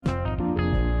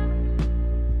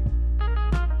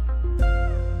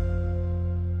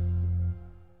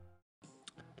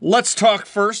let's talk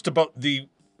first about the,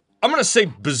 I'm going to say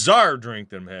bizarre drink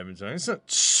that I'm having tonight. It's not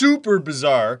super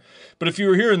bizarre, but if you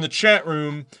were here in the chat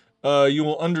room, you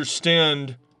will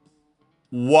understand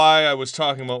why I was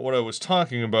talking about what I was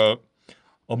talking about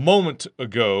a moment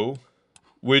ago,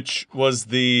 which was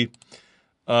the,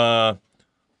 what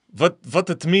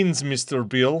it means, Mr.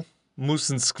 Bill, Moose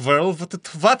and Squirrel,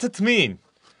 what it mean?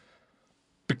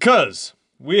 Because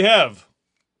we have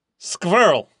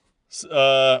Squirrel.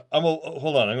 Hold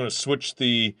on, I'm going to switch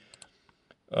the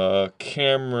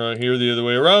camera here the other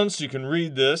way around so you can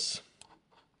read this.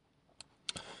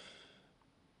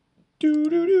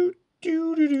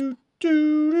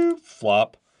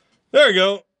 Flop. There we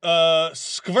go.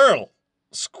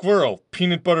 Squirrel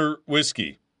peanut butter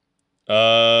whiskey.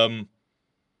 It's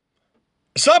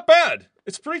not bad.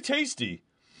 It's pretty tasty.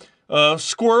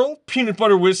 Squirrel peanut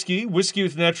butter whiskey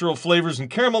with natural flavors and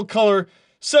caramel color,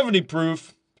 70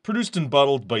 proof, produced and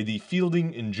bottled by the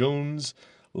Fielding and Jones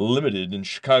Limited in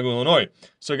Chicago, Illinois.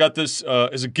 So I got this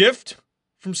as a gift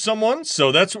from someone,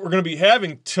 so that's what we're going to be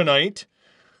having tonight.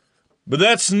 But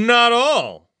that's not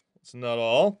all. That's not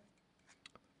all.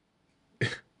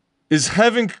 Is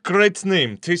having great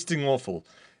name, tasting awful.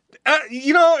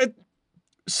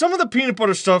 Some of the peanut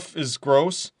butter stuff is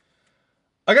gross.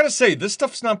 I gotta say, this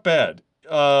stuff's not bad.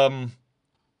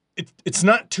 It's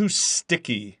not too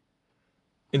sticky.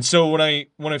 And so when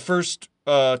I first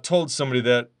told somebody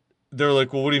that, they're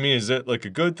like, well, what do you mean? Is that like a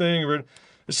good thing? I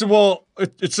said, well,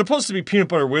 it's supposed to be peanut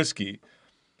butter whiskey.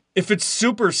 If it's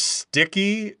super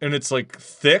sticky and it's like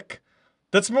thick,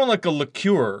 that's more like a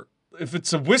liqueur. If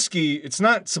it's a whiskey, it's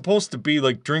not supposed to be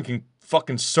like drinking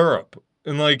fucking syrup.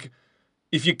 And like,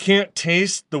 if you can't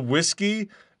taste the whiskey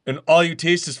and all you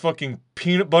taste is fucking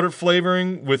peanut butter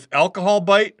flavoring with alcohol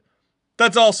bite,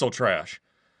 that's also trash.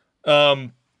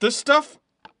 This stuff,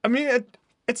 I mean,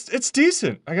 it's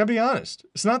decent. I gotta be honest.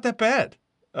 It's not that bad.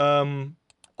 I'm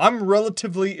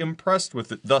relatively impressed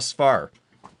with it thus far.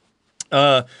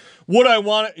 It's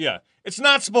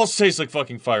not supposed to taste like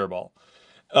fucking Fireball.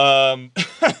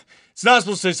 It's not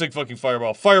supposed to taste like fucking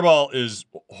Fireball. Fireball is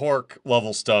Hork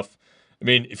level stuff. I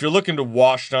mean, if you're looking to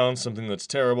wash down something that's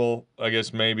terrible, I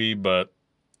guess maybe, but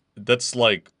that's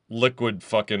like liquid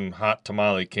fucking hot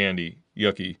tamale candy.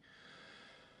 Yucky.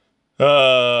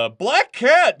 Black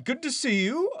Cat, good to see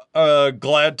you.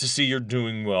 Glad to see you're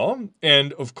doing well.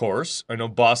 And of course, I know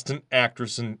Boston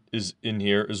Actress is in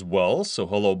here as well. So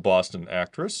hello, Boston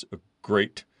Actress. A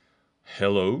great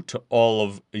hello to all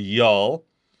of y'all.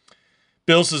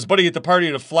 Bill says, buddy, at the party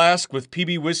at a flask with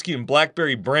PB whiskey and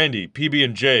blackberry brandy,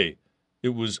 PB&J.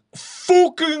 It was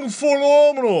fucking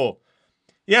phenomenal.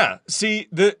 Yeah, see,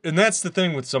 and that's the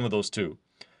thing with some of those too.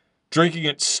 Drinking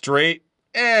it straight,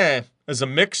 as a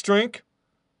mixed drink,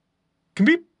 can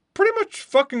be pretty much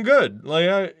fucking good.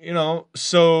 Like,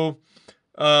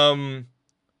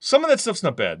 some of that stuff's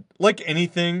not bad. Like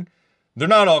anything, they're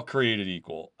not all created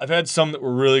equal. I've had some that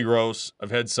were really gross.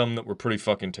 I've had some that were pretty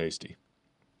fucking tasty.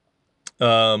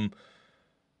 Black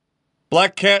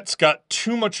Cat's got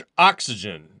too much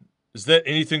oxygen. Is that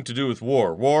anything to do with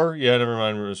war? War? Yeah, never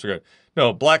mind. I forgot.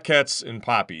 No, Black Cat's and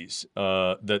poppies.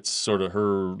 That's sort of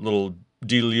her little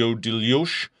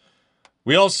dealio.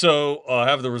 We also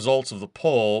have the results of the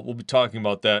poll. We'll be talking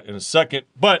about that in a second.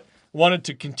 But wanted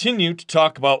to continue to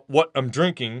talk about what I'm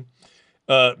drinking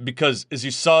because as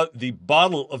you saw the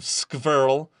bottle of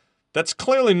Squirrel, that's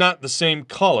clearly not the same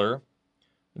color.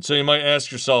 And so you might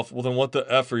ask yourself, well, then what the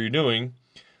F are you doing?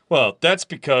 Well, that's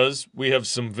because we have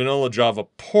some vanilla Java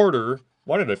porter.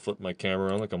 Why did I flip my camera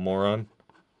around like a moron?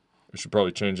 I should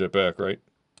probably change that back, right?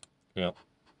 Yeah.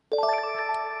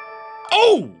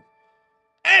 Oh!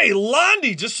 Hey,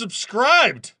 Londi just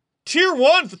subscribed. Tier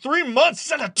 1 for 3 months.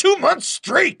 He's on a 2-month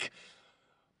streak.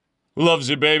 Loves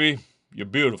you, baby. You're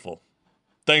beautiful.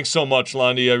 Thanks so much,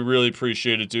 Londi. I really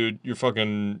appreciate it, dude. You're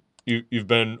fucking... You've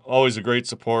been always a great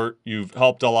support. You've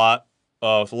helped a lot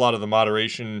with a lot of the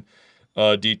moderation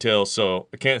details, so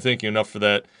I can't thank you enough for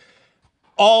that.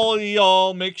 All of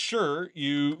y'all, make sure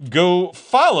you go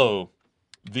follow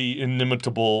the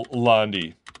inimitable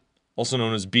Londi, also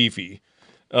known as Beefy.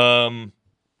 But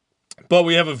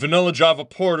we have a vanilla Java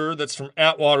porter that's from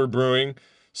Atwater Brewing,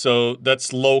 so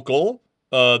that's local.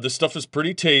 This stuff is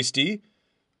pretty tasty.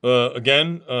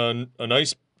 Again, a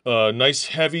nice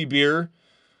heavy beer.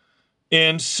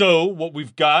 And so what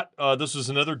we've got, this was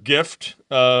another gift.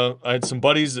 I had some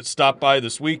buddies that stopped by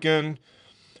this weekend,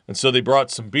 and so they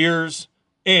brought some beers.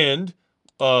 And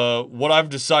what I've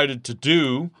decided to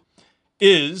do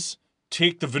is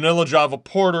take the vanilla Java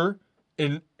porter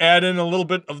and add in a little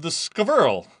bit of the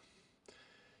Squirrel.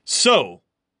 So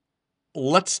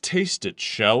let's taste it,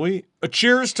 shall we? A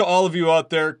cheers to all of you out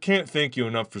there. Can't thank you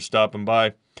enough for stopping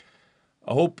by.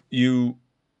 I hope you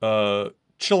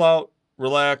chill out,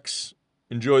 relax,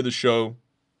 enjoy the show.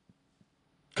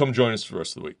 Come join us for the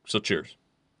rest of the week. So cheers.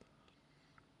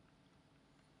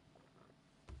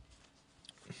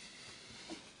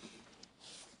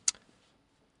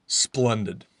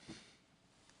 Splendid.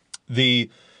 The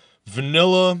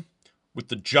vanilla with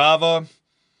the Java.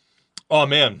 Oh,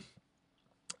 man.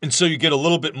 And so you get a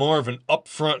little bit more of an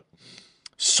upfront,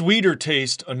 sweeter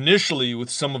taste initially with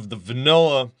some of the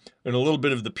vanilla and a little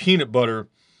bit of the peanut butter.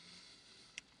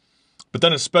 But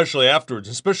then especially afterwards,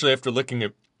 especially after licking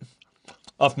it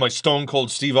off my Stone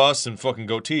Cold Steve Austin fucking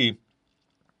goatee,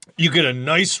 you get a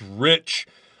nice, rich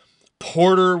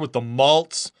porter with the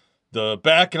malts, the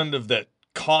back end of that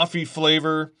coffee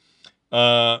flavor,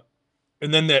 and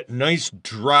then that nice,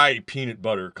 dry peanut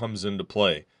butter comes into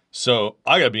play. So,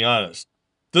 I gotta be honest,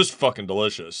 this is fucking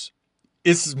delicious.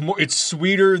 It's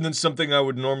sweeter than something I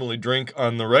would normally drink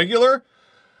on the regular.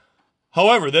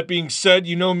 However, that being said,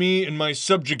 you know me and my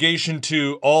subjugation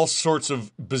to all sorts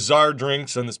of bizarre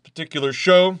drinks on this particular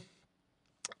show.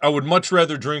 I would much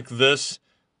rather drink this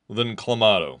than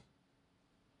Clamato.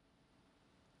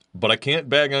 But I can't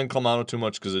bag on Clamato too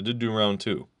much because I did do round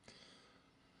 2.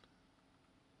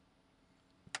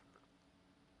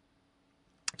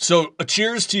 So, a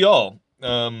cheers to y'all.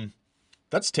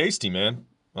 That's tasty, man.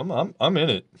 I'm in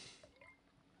it.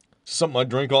 Something I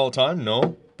drink all the time?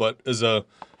 No, but as a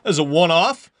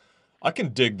one-off, I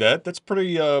can dig that. That's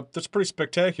pretty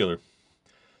spectacular.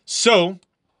 So,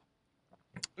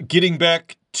 getting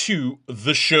back to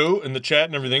the show and the chat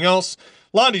and everything else,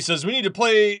 Londi says we need to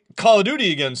play Call of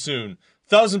Duty again soon.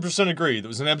 1000% agree. That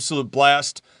was an absolute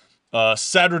blast.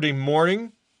 Saturday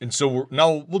morning, and so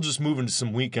now we'll just move into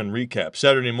some weekend recap.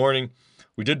 Saturday morning,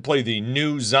 we did play the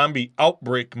new zombie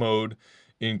outbreak mode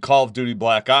in Call of Duty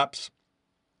Black Ops.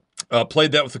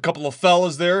 Played that with a couple of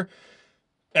fellas there.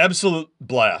 Absolute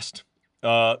blast.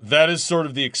 That is sort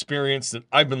of the experience that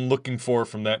I've been looking for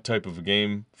from that type of a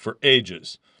game for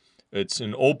ages. It's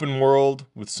an open world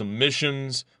with some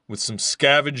missions, with some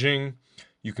scavenging.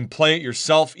 You can play it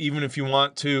yourself even if you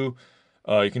want to.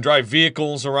 You can drive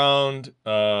vehicles around,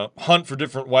 hunt for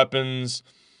different weapons.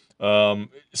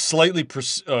 Slightly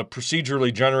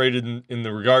procedurally generated in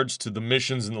the regards to the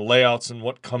missions and the layouts and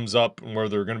what comes up and where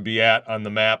they're going to be at on the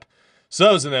map. So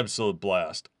that was an absolute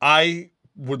blast. I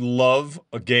would love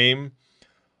a game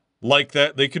like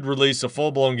that. They could release a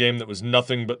full-blown game that was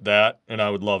nothing but that, and I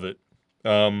would love it.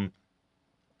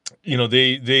 You know,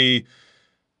 they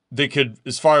could,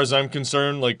 as far as I'm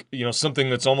concerned, like, you know, something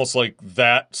that's almost like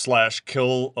that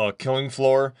 / killing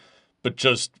floor, but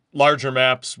just larger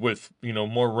maps with, you know,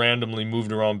 more randomly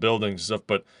moved around buildings and stuff.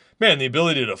 But man, the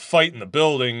ability to fight in the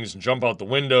buildings and jump out the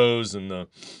windows, and the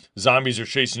zombies are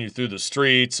chasing you through the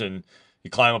streets, and you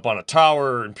climb up on a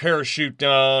tower and parachute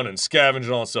down and scavenge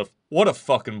and all that stuff. What a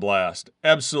fucking blast.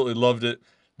 Absolutely loved it.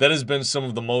 That has been some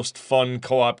of the most fun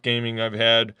co-op gaming I've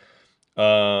had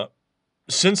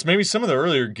since maybe some of the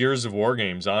earlier Gears of War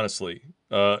games, honestly.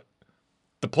 The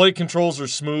play controls are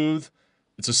smooth.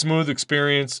 It's a smooth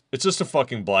experience. It's just a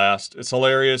fucking blast. It's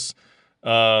hilarious.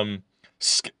 Londi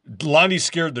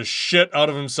scared the shit out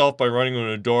of himself by running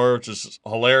into a door, which is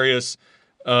hilarious.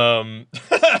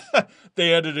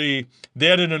 They added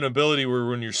an ability where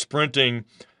when you're sprinting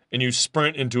and you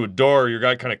sprint into a door, your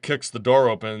guy kind of kicks the door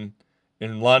open,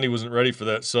 and Londi wasn't ready for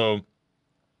that, so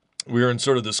we were in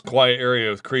sort of this quiet area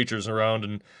with creatures around,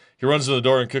 and he runs to the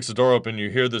door and kicks the door open. You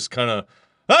hear this kind of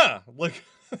like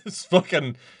this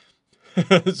fucking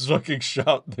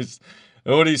shout. And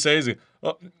what he says,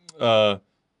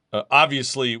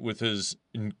 obviously with his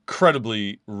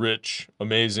incredibly rich,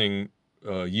 amazing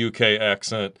UK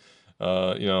accent.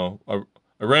 You know, I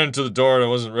ran into the door and I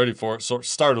wasn't ready for it, so it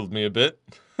startled me a bit.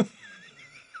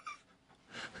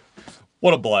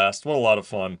 What a blast! What a lot of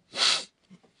fun.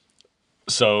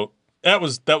 So that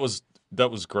was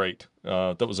great.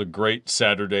 That was a great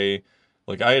Saturday.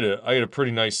 Like I had a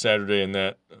pretty nice Saturday in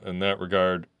that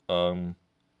regard. Got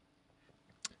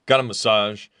a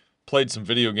massage, played some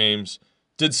video games,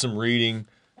 did some reading.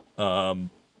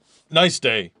 Nice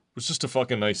day. It was just a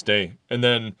fucking nice day. And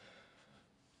then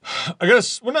I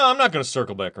guess, well, no, I'm not going to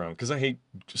circle back around because I hate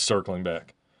just circling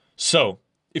back. So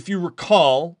if you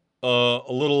recall, a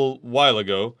little while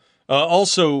ago,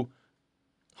 also,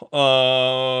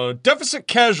 deficit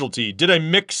casualty. Did I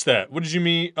mix that? What did you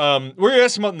mean? What were you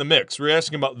asking about in the mix? Were you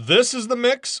asking about this is the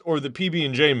mix, or the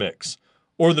PB&J mix,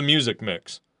 or the music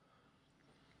mix,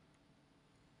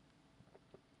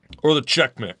 or the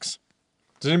Czech mix?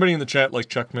 Does anybody in the chat like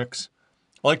Czech mix?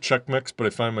 I like Chex Mix, but I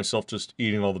find myself just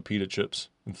eating all the pita chips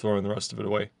and throwing the rest of it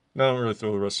away. No, I don't really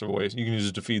throw the rest of it away. You can use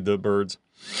it to feed the birds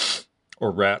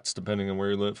or rats, depending on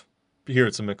where you live. Here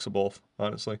it's a mix of both,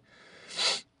 honestly.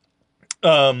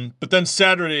 But then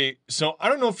Saturday, so I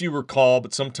don't know if you recall,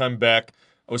 but sometime back,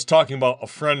 I was talking about a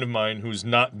friend of mine who's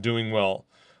not doing well.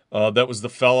 That was the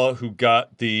fella who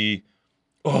got the,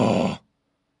 it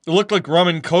looked like rum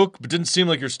and coke, but didn't seem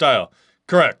like your style.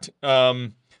 Correct.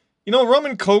 Rum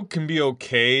and coke can be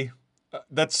okay.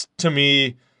 That's, to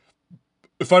me,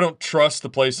 if I don't trust the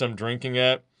place I'm drinking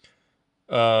at,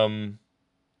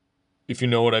 if you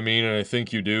know what I mean, and I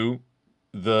think you do,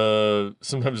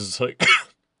 sometimes it's like,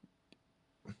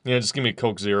 yeah, just give me a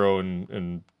Coke Zero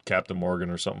and Captain Morgan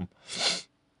or something.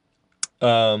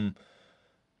 But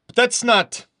that's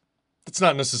not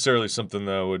necessarily something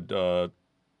that I would,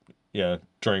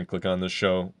 drink like on this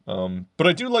show. But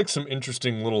I do like some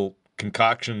interesting little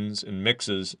concoctions and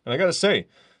mixes. And I gotta say,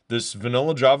 this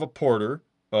Vanilla Java Porter,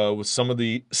 with some of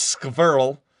the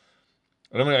Skvrl,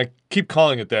 and I keep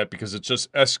calling it that because it's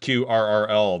just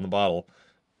SQRRL in the bottle.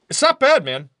 It's not bad,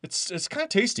 man. It's kind of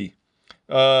tasty.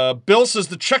 Bill says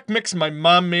the Chex Mix my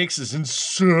mom makes is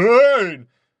insane.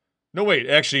 No, wait,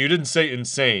 actually, you didn't say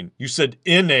insane. You said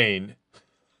inane.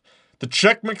 The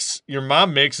Chex Mix your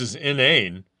mom makes is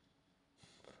inane.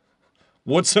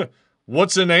 What's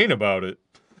inane about it?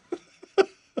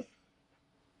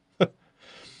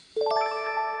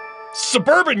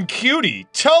 Suburban Cutie.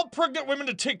 Tell pregnant women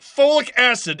to take folic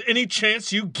acid any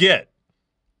chance you get.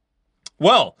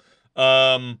 Well,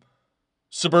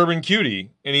 Suburban Cutie.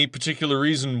 Any particular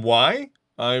reason why?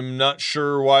 I'm not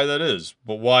sure why that is,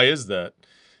 but why is that?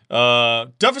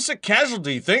 Deficit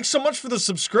Casualty. Thanks so much for the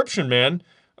subscription, man.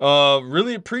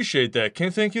 Really appreciate that.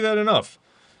 Can't thank you that enough.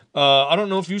 I don't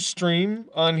know if you stream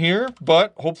on here,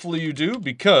 but hopefully you do,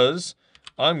 because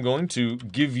I'm going to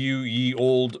give you ye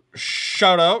old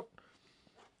shout out.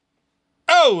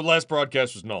 Oh, last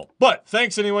broadcast was null. But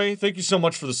thanks anyway. Thank you so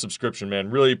much for the subscription,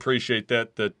 man. Really appreciate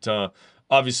that. That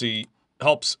obviously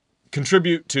helps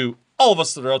contribute to all of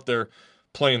us that are out there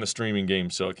playing the streaming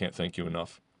game, so I can't thank you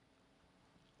enough.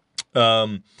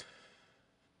 So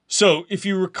if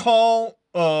you recall,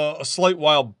 a slight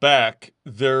while back,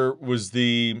 there was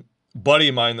the buddy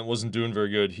of mine that wasn't doing very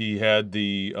good. He had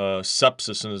the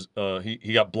sepsis in his,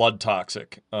 he got blood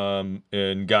toxic,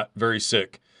 and got very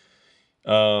sick.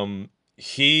 So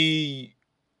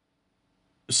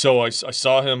I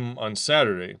saw him on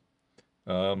Saturday,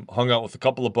 hung out with a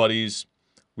couple of buddies.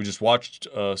 We just watched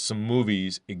some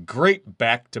movies. A great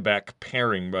back-to-back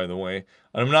pairing, by the way.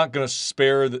 And I'm not going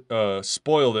to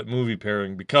spoil that movie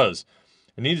pairing because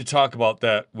I need to talk about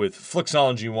that with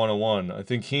Flixology 101. I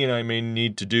think he and I may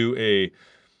need to do a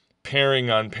pairing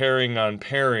on pairing on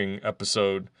pairing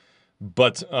episode.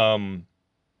 But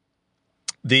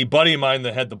the buddy of mine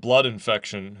that had the blood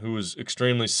infection, who was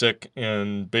extremely sick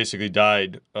and basically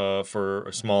died for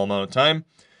a small amount of time,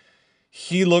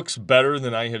 he looks better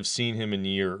than I have seen him in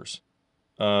years.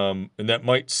 And that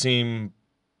might seem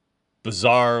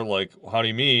bizarre, like, how do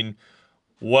you mean?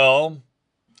 Well,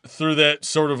 through that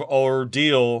sort of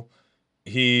ordeal,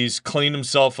 he's cleaned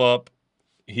himself up,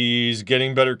 he's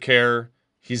getting better care,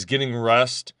 he's getting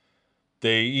rest,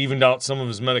 they evened out some of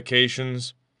his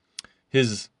medications,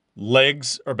 his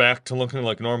legs are back to looking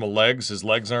like normal legs, his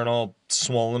legs aren't all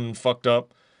swollen and fucked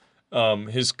up,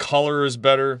 his color is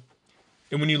better,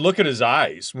 and when you look at his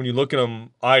eyes, when you look at him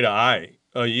eye to eye,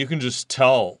 you can just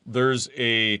tell there's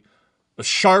a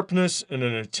sharpness and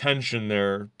an attention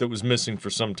there that was missing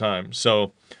for some time.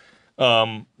 So,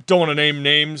 don't want to name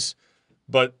names,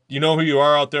 but you know who you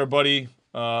are out there, buddy.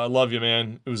 I love you,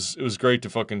 man. It was great to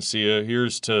fucking see you.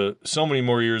 Here's to so many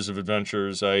more years of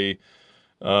adventures. It's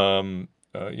one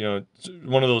of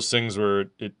those things where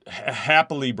it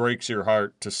happily breaks your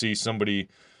heart to see somebody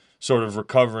sort of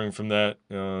recovering from that.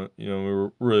 We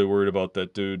were really worried about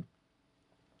that dude.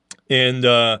 And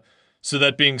so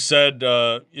that being said,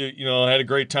 I had a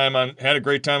great time on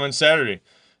Saturday.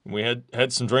 We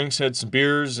had some drinks, had some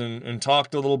beers, and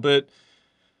talked a little bit.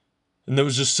 And that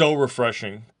was just so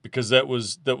refreshing because that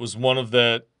was one of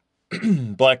that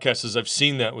Black Cat says I've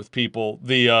seen that with people.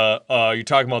 You're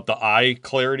talking about the eye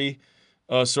clarity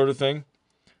sort of thing.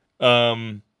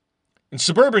 And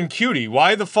Suburban Cutie,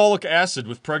 why the folic acid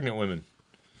with pregnant women?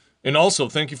 And also,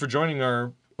 thank you for joining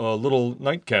our little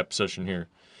nightcap session here.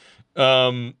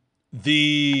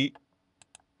 The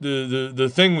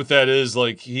thing with that is,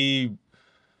 like, he,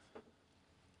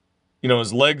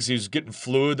 his legs, he was getting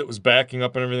fluid that was backing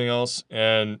up and everything else,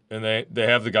 and they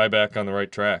have the guy back on the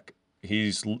right track.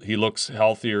 He looks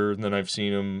healthier than I've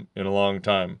seen him in a long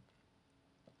time.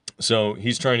 So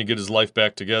he's trying to get his life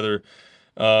back together.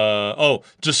 Oh,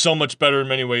 just so much better in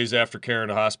many ways after care in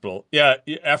a hospital. Yeah,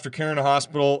 after care in a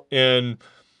hospital, and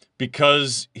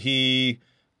because he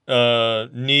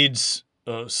needs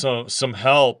some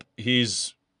help,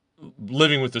 he's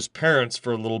living with his parents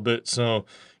for a little bit. So,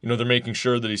 they're making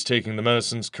sure that he's taking the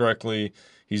medicines correctly,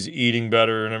 he's eating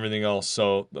better, and everything else.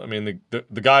 So, I mean,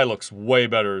 the guy looks way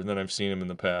better than I've seen him in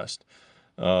the past.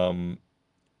 I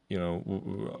don't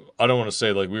want to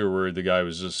say like we were worried the guy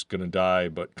was just gonna die,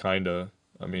 but kinda.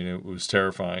 I mean, it was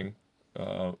terrifying.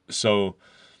 So,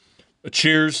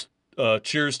 cheers,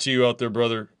 cheers to you out there,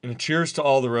 brother, and cheers to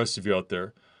all the rest of you out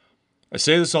there. I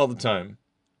say this all the time.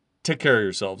 Take care of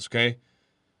yourselves, okay?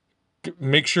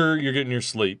 Make sure you're getting your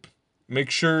sleep. Make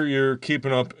sure you're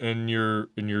keeping up and you're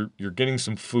getting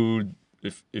some food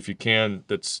if you can.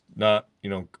 That's not,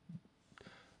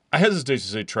 I hesitate to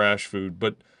say trash food,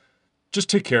 but just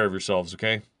take care of yourselves,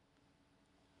 okay?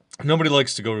 Nobody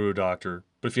likes to go to a doctor,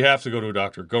 but if you have to go to a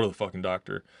doctor, go to the fucking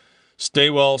doctor. Stay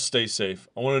well, stay safe.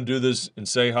 I want to do this and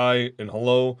say hi and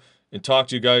hello and talk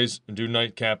to you guys and do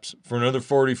nightcaps for another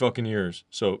 40 fucking years.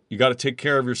 So you got to take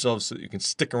care of yourselves so that you can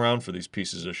stick around for these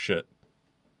pieces of shit.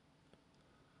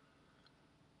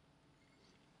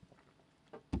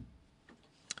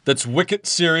 That's wicked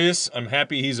serious. I'm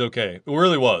happy he's okay. It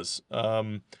really was.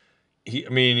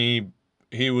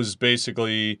 He was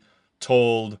basically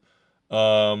told,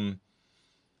 much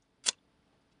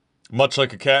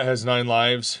like a cat has 9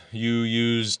 lives, you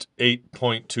used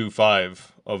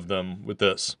 8.25 of them with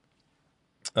this.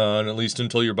 And at least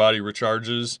until your body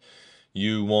recharges,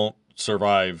 you won't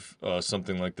survive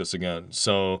something like this again.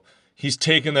 So he's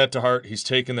taken that to heart. He's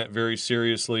taken that very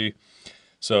seriously.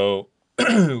 So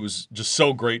it was just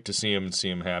so great to see him and see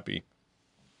him happy.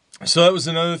 So that was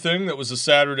another thing. That was a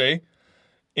Saturday.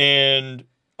 And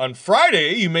on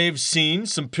Friday, you may have seen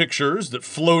some pictures that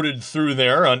floated through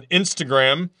there on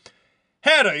Instagram.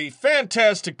 Had a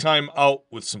fantastic time out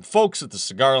with some folks at the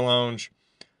cigar lounge.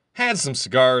 Had some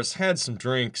cigars, had some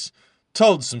drinks,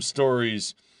 told some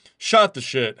stories, shot the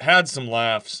shit, had some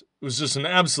laughs. It was just an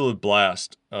absolute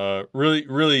blast. Really,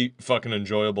 really fucking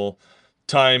enjoyable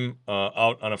time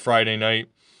out on a Friday night.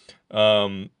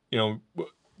 It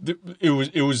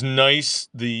was nice.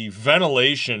 The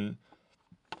ventilation.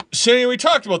 So we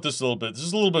talked about this a little bit. This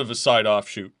is a little bit of a side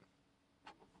offshoot.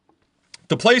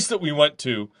 The place that we went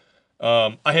to,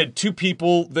 I had 2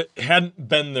 people that hadn't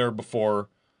been there before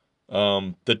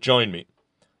that joined me.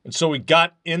 And so we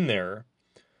got in there,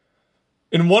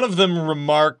 and one of them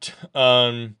remarked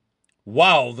on,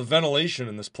 wow, the ventilation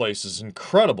in this place is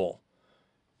incredible.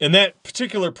 And that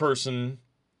particular person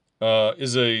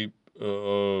is a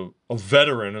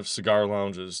veteran of cigar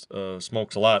lounges,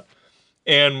 smokes a lot,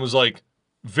 and was like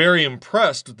very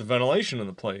impressed with the ventilation in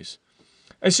the place.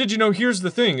 I said, here's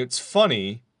the thing. It's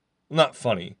funny. Not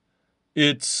funny.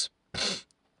 It's...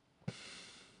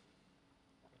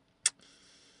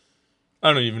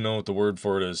 I don't even know what the word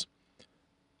for it is.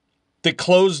 They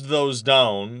closed those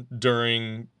down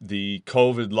during the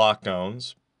COVID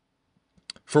lockdowns.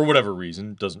 For whatever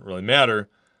reason, doesn't really matter.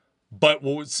 But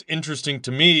what's interesting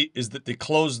to me is that they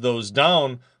closed those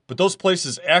down, but those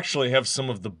places actually have some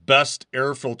of the best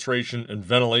air filtration and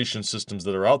ventilation systems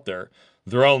that are out there.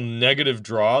 They're all negative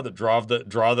draw that draw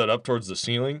that up towards the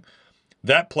ceiling.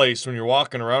 That place, when you're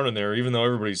walking around in there, even though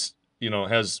everybody's,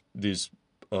 has these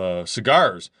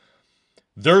cigars,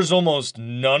 there's almost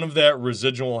none of that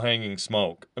residual hanging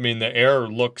smoke. I mean, the air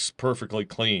looks perfectly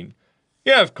clean.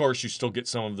 Yeah, of course, you still get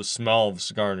some of the smell of the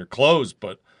cigar in your clothes,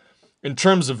 but in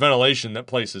terms of ventilation, that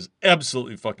place is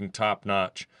absolutely fucking top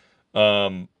notch.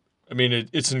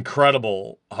 It's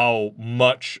incredible how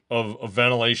much of a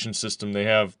ventilation system they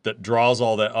have that draws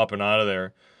all that up and out of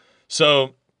there.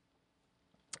 So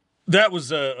that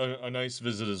was a nice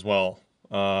visit as well.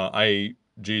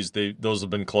 Those have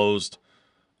been closed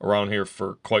around here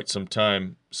for quite some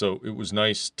time. So it was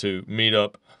nice to meet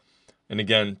up and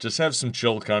again, just have some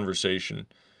chill conversation.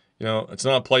 It's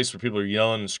not a place where people are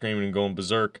yelling and screaming and going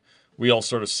berserk. We all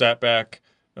sort of sat back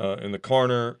in the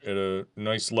corner at a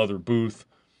nice leather booth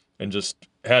and just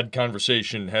had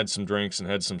conversation, had some drinks, and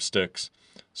had some sticks.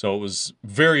 So it was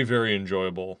very, very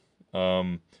enjoyable.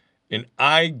 And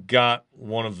I got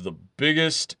one of the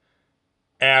biggest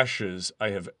ashes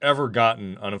I have ever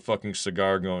gotten on a fucking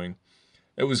cigar going.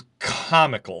 It was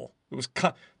comical.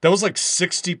 That was like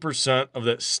 60% of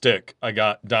that stick I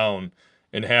got down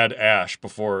and had ash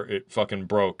before it fucking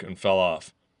broke and fell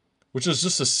off. Which is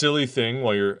just a silly thing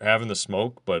while you're having the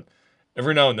smoke, but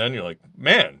every now and then you're like,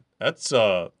 man, that's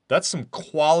some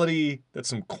quality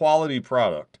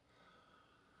product.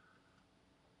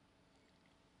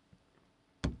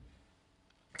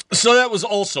 So that was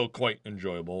also quite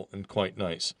enjoyable and quite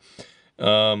nice.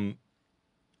 Well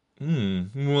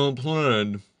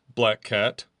played, Black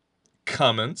Cat.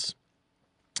 Comments.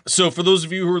 So for those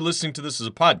of you who are listening to this as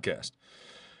a podcast,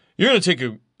 you're going to take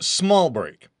a small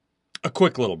break, a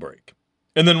quick little break,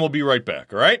 and then we'll be right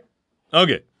back, all right?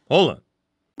 Okay, hold on.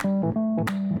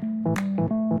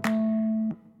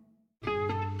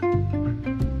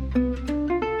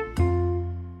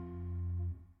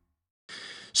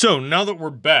 So now that we're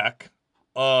back,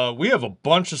 we have a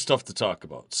bunch of stuff to talk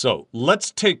about. So let's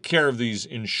take care of these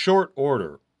in short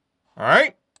order. All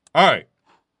right? All right.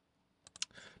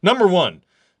 Number one,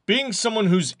 being someone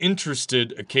who's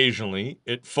interested occasionally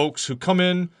at folks who come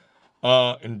in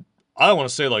and I don't want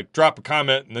to say like drop a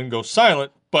comment and then go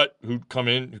silent, but who came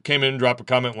in, drop a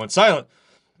comment, went silent.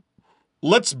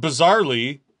 Let's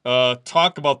bizarrely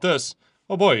talk about this.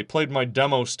 Oh boy, it played my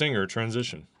demo stinger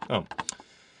transition. Oh.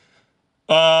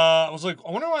 I was like,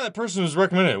 I wonder why that person was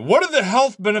recommending it. What are the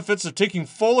health benefits of taking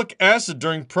folic acid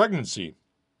during pregnancy?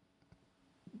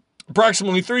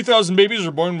 Approximately 3,000 babies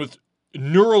are born with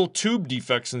neural tube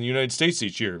defects in the United States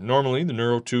each year. Normally, the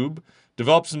neural tube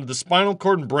develops into the spinal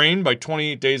cord and brain by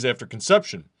 28 days after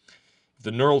conception. If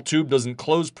the neural tube doesn't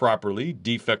close properly,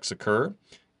 defects occur.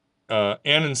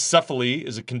 Anencephaly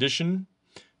is a condition.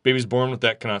 Babies born with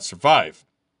that cannot survive.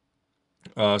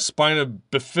 Spina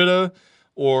bifida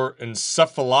or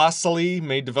encephalocele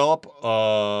may develop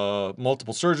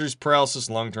multiple surgeries, paralysis,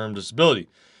 and long-term disability.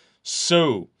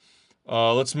 So,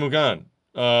 let's move on.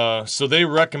 So they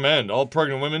recommend all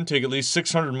pregnant women take at least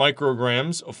 600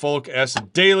 micrograms of folic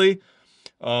acid daily.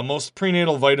 Most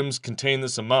prenatal vitamins contain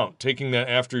this amount. Taking that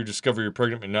after you discover you're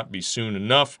pregnant may not be soon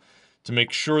enough. To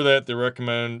make sure that, they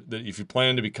recommend that if you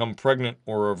plan to become pregnant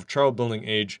or of childbearing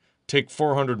age, take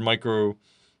 400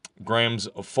 micrograms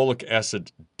of folic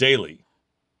acid daily.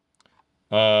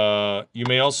 You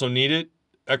may also need it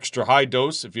extra high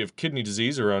dose if you have kidney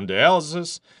disease or on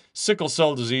dialysis, sickle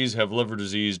cell disease, have liver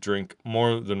disease, drink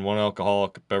more than one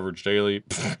alcoholic beverage daily.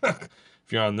 If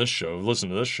you're on this show, listen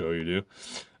to this show, you do.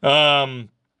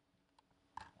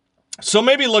 So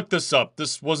maybe look this up.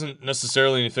 This wasn't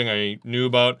necessarily anything I knew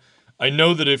about. I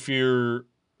know that if you're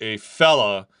a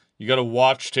fella, you got to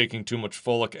watch taking too much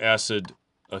folic acid,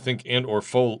 I think, and or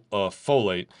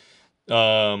folate.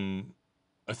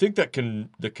 I think that can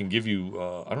give you,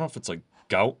 I don't know if it's like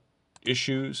gout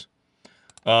issues.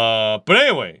 But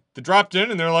anyway, they dropped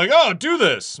in and they're like, oh, do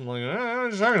this. I'm like, what are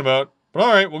you talking about? But all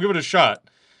right, we'll give it a shot.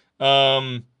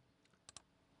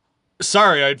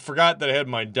 Sorry, I forgot that I had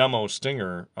my demo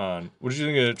stinger on. What did you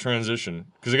think of the transition?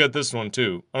 Because I got this one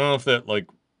too. I don't know if that like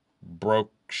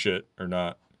broke shit or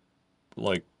not.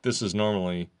 Like this is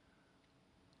normally,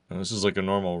 this is like a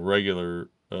normal regular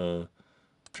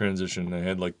transition. I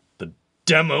had like the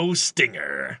demo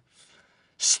stinger.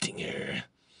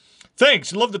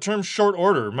 Thanks. I love the term short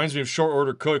order. Reminds me of short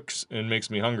order cooks and makes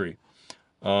me hungry.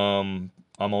 I'm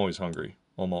always hungry.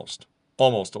 Almost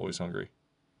always hungry.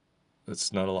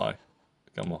 That's not a lie.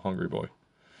 I'm a hungry boy.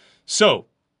 So,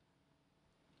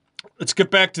 let's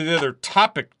get back to the other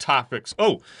topics.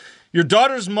 Oh, your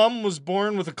daughter's mom was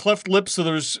born with a cleft lip, so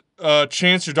there's a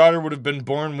chance your daughter would have been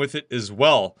born with it as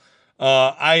well.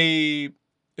 I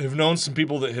have known some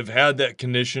people that have had that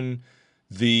condition.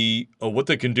 What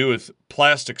they can do with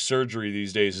plastic surgery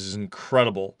these days is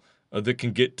incredible. That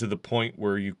can get to the point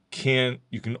where you can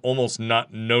almost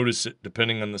not notice it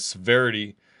depending on the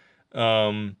severity.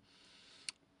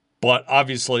 But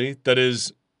obviously that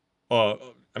is,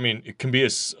 it can be a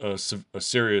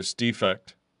serious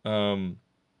defect. So,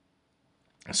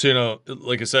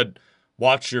 like I said,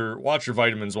 watch your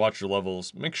vitamins, watch your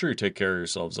levels, make sure you take care of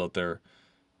yourselves out there.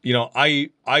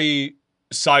 I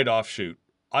side offshoot.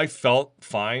 I felt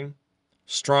fine,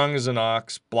 strong as an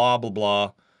ox, blah, blah,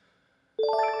 blah.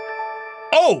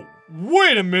 Oh,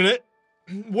 wait a minute.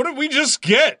 What did we just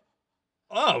get?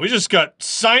 Oh, we just got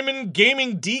Simon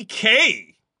Gaming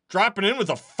DK dropping in with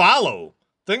a follow.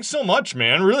 Thanks so much,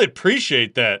 man. Really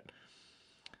appreciate that.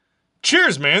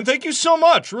 Cheers, man. Thank you so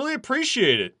much. Really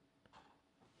appreciate it.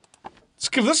 Let's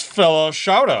give this fella a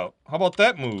shout out. How about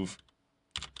that move?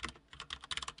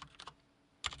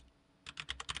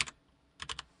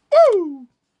 Woo!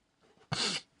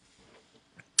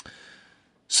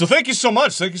 So thank you so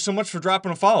much. Thank you so much for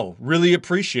dropping a follow. Really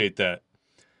appreciate that.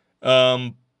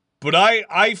 But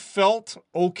I felt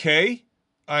okay.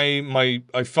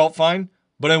 I felt fine,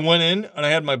 but I went in and I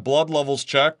had my blood levels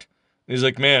checked. And he's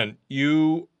like, man,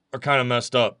 you are kind of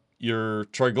messed up. Your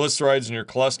triglycerides and your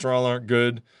cholesterol aren't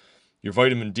good. Your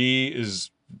vitamin D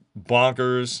is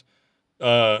bonkers.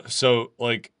 So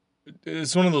like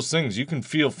it's one of those things. You can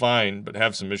feel fine, but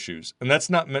have some issues. And that's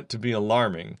not meant to be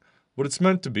alarming. What it's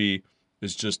meant to be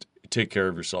is just take care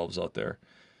of yourselves out there.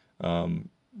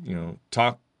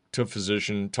 Talk to a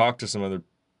physician, talk to some other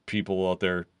people out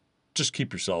there. Just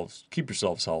keep yourselves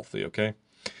healthy, okay?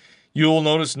 You'll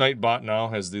notice Nightbot now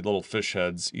has the little fish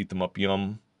heads, eat them up,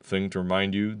 yum, thing to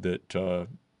remind you that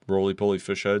roly-poly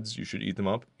fish heads, you should eat them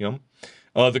up, yum.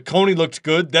 The Coney looked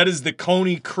good. That is the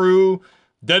Coney crew.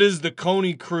 That is the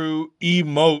Coney crew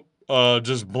emote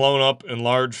just blown up in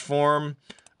large form.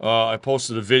 I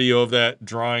posted a video of that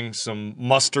drawing some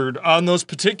mustard on those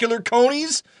particular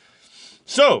Conies.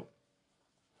 So,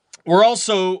 we're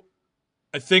also,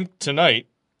 I think tonight,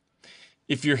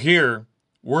 if you're here,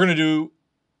 we're going to do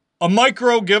a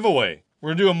micro giveaway.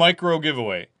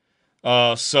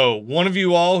 So, one of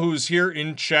you all who's here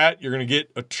in chat, you're going to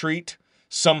get a treat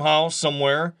somehow,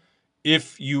 somewhere.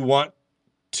 If you want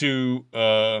to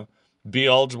be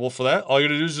eligible for that, all you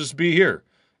got to do is just be here.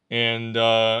 And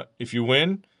if you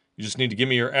win, you just need to give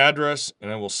me your address,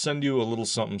 and I will send you a little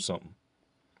something, something.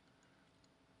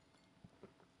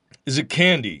 Is it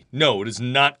candy? No, it is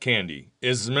not candy.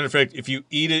 As a matter of fact, if you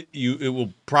eat it, it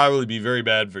will probably be very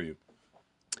bad for you.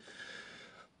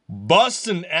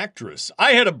 Boston actress.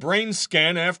 I had a brain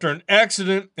scan after an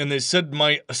accident, and they said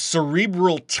my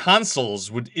cerebral tonsils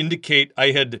would indicate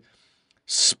I had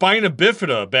spina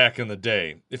bifida back in the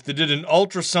day, if they did an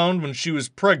ultrasound when she was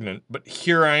pregnant, but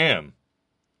here I am.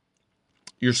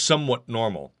 You're somewhat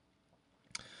normal.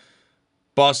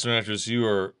 Boston actress, you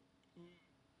are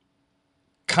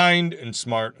kind and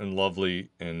smart and lovely,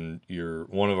 and you're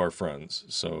one of our friends,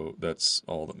 so that's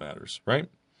all that matters, right?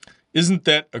 Isn't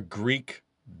that a Greek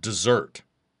dessert?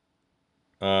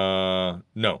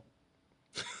 No.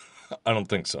 I don't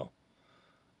think so.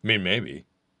 I mean, maybe.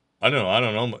 I don't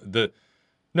know.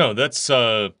 No, that's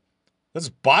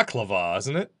baklava,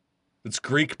 isn't it? It's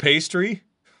Greek pastry.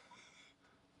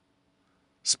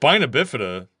 Spina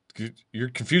bifida. You're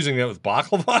confusing that with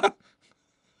baklava?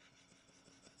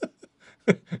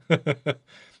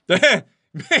 Man,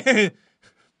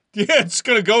 yeah, it's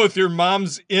gonna go with your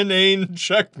mom's inane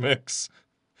Czech mix.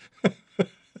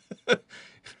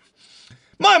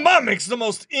 My mom makes the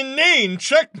most inane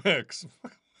Czech mix.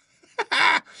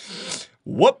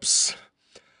 Whoops.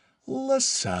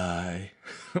 Lasai.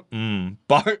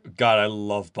 God, I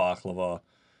love baklava.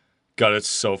 God, it's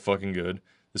so fucking good.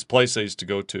 This place I used to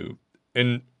go to,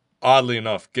 and oddly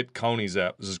enough, Get Coney's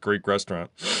at, this is a Greek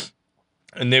restaurant,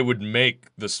 and they would make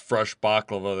this fresh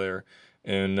baklava there,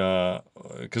 and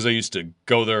because I used to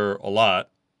go there a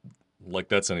lot, like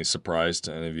that's any surprise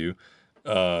to any of you,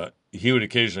 he would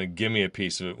occasionally give me a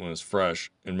piece of it when it was fresh,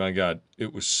 and my God,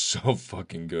 it was so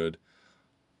fucking good.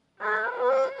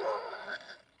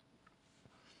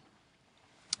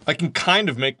 I can kind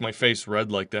of make my face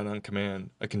red like that on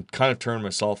command. I can kind of turn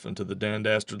myself into the Dan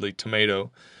Dastardly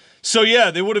tomato. So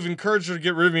yeah, they would have encouraged her to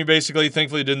get rid of me, basically.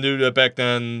 Thankfully, didn't do that back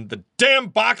then. The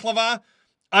damn baklava!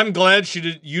 I'm glad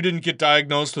you didn't get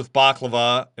diagnosed with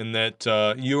baklava, and that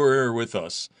you were here with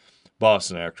us,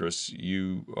 Boston actress.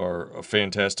 You are a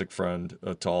fantastic friend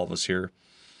to all of us here.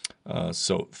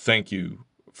 So thank you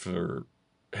for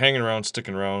hanging around,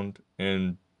 sticking around,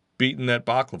 and beating that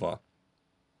baklava.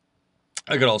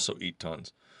 I could also eat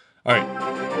tons. All right.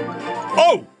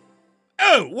 Oh!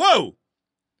 Whoa!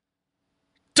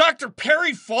 Dr.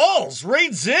 Perry Falls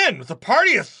raids in with a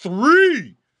party of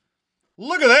 3.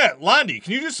 Look at that. Londi,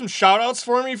 can you do some shout-outs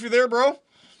for me if you're there, bro?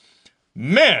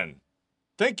 Man,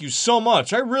 thank you so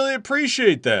much. I really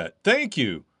appreciate that. Thank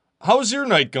you. How's your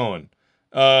night going?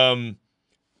 Do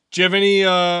you have any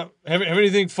have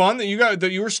anything fun that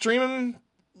you were streaming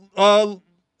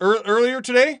earlier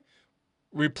today?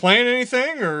 Were you playing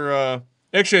anything, or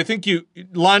actually, I think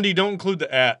Londi, don't include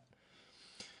the @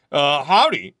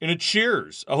 howdy and a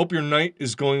cheers. I hope your night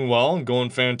is going well and going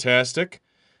fantastic.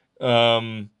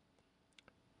 It's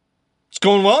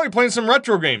going well. You're playing some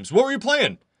retro games. What were you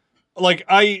playing? Like,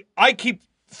 I keep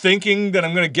thinking that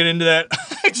I'm going to get into that.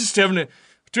 I just haven't,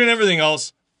 between everything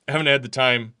else, I haven't had the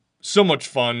time. So much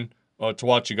fun to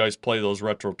watch you guys play those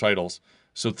retro titles.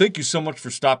 So thank you so much for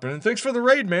stopping, and thanks for the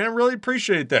raid, man. I really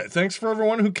appreciate that. Thanks for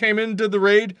everyone who came into the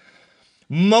raid.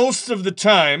 Most of the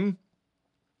time,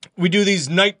 we do these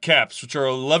nightcaps, which are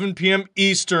 11 p.m.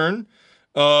 Eastern.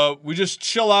 We just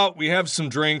chill out. We have some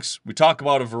drinks. We talk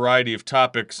about a variety of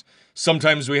topics.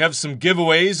 Sometimes we have some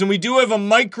giveaways, and we do have a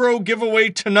micro giveaway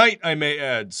tonight, I may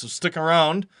add. So stick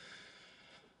around.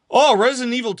 Oh,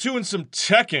 Resident Evil 2 and some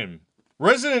Tekken.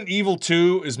 Resident Evil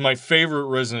 2 is my favorite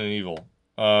Resident Evil.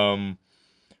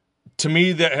 To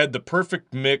me, that had the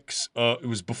perfect mix. It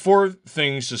was before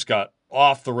things just got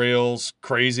off the rails,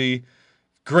 crazy.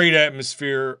 Great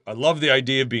atmosphere. I love the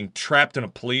idea of being trapped in a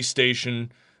police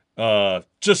station.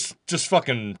 Just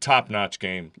fucking top-notch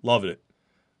game. Love it.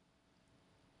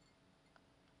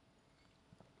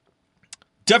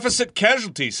 Deficit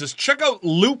Casualty says, check out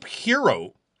Loop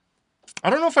Hero. I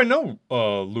don't know if I know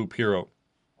Loop Hero.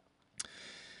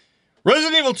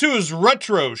 Resident Evil 2 is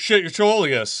retro. Shit, you're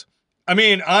Cholius. I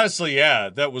mean, honestly, yeah,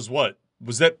 that was what?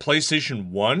 Was that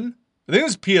PlayStation 1? I think it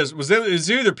was PS. It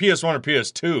was either PS1 or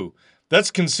PS2.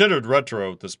 That's considered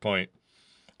retro at this point.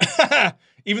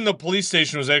 Even though Police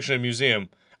Station was actually a museum.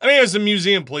 I mean, it's a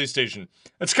museum police station.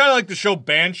 It's kind of like the show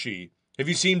Banshee. Have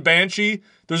you seen Banshee?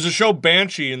 There's a show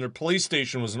Banshee, and their police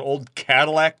station was an old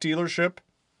Cadillac dealership.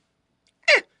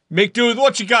 Make do with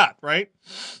what you got, right?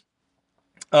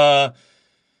 So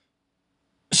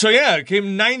yeah, it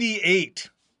came 98.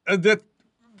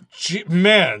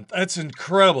 Man, that's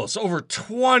incredible. It's over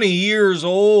 20 years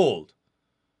old.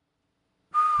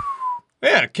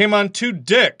 Yeah, it came on 2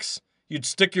 dicks. You'd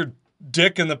stick your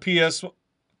dick in the PS.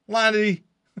 Lonnie.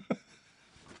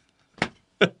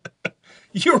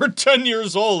 You were 10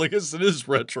 years old. I guess it is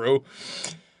retro.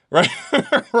 Right?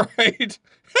 Right?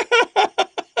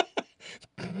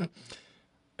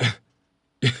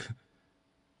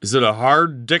 Is it a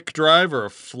hard dick drive or a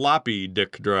floppy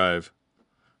dick drive?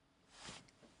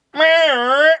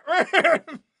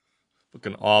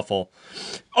 Looking awful.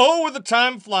 Oh, the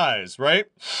time flies, right?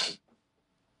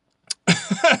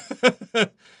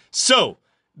 So,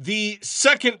 the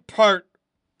second-ish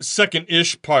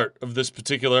part of this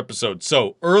particular episode.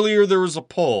 So, earlier there was a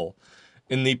poll.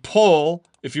 In the poll,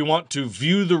 if you want to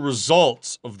view the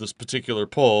results of this particular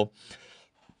poll,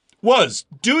 was,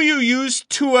 do you use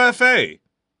 2FA?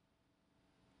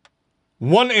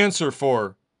 One answer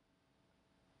for,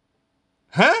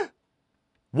 huh?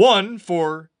 1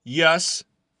 for yes,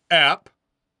 app.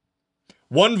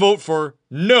 1 vote for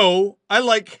no, I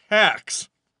like hacks.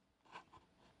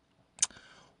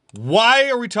 Why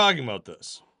are we talking about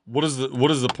this? What is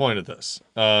the point of this?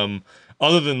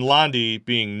 Other than Londi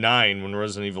being 9 when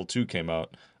Resident Evil 2 came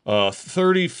out.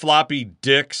 30 floppy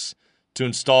dicks to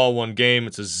install one game.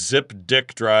 It's a zip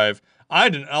dick drive. I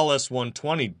had an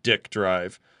LS120 dick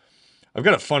drive. I've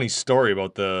got a funny story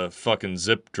about the fucking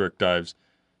zip dick drives.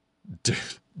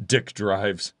 Dick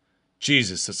drives.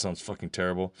 Jesus, that sounds fucking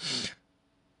terrible.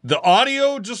 The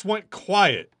audio just went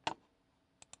quiet.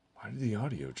 Why did the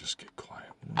audio just get quiet?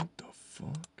 What the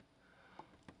fuck?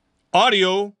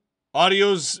 Audio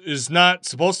is not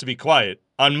supposed to be quiet.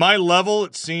 On my level,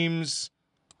 it seems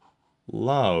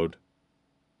loud.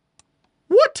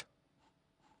 What?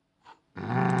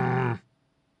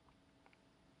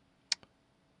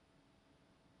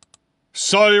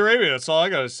 Saudi Arabia, that's all I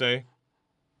gotta say.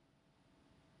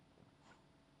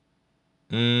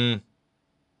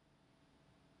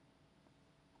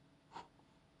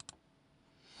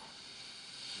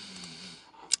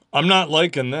 I'm not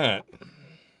liking that.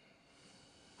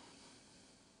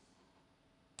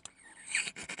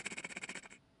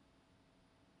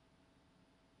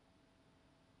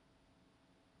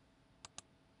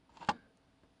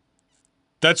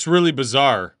 That's really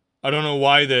bizarre. I don't know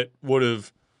why that would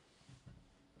have...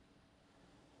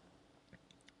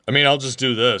 I mean, I'll just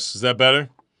do this. Is that better?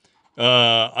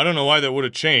 I don't know why that would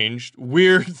have changed.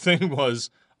 Weird thing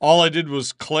was, all I did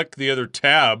was click the other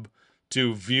tab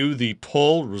to view the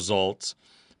poll results.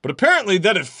 But apparently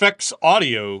that affects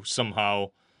audio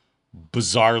somehow.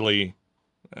 Bizarrely.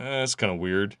 That's kind of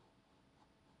weird.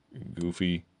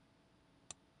 Goofy.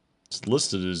 It's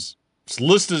listed as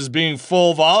being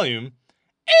full volume.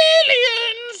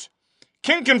 Aliens!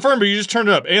 Can confirm, but you just turned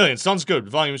it up. Aliens. Sounds good.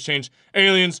 Volume's changed.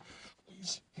 Aliens.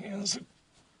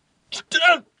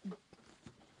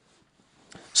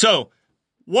 So,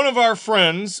 one of our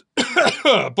friends,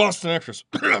 Boston actress,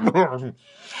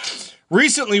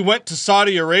 recently went to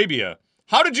Saudi Arabia.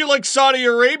 How did you like Saudi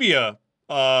Arabia,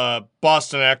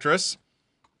 Boston actress?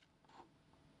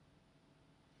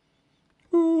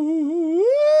 Oh,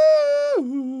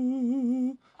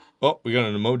 we got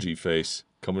an emoji face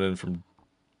coming in from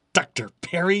Dr.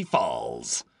 Perry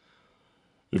Falls.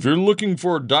 If you're looking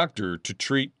for a doctor to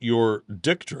treat your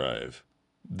dick drive,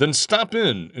 then stop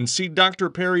in and see Dr.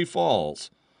 Perry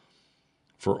Falls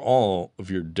for all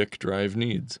of your dick drive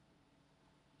needs.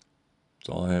 That's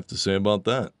all I have to say about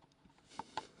that.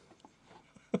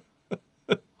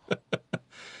 This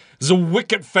is a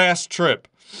wicked fast trip.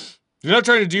 You're not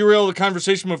trying to derail the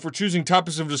conversation, but if we're choosing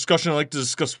topics of discussion, I like to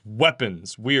discuss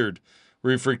weapons. Weird.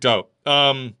 Were you freaked out?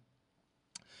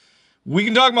 We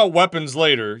can talk about weapons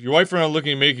later. Your wife and I are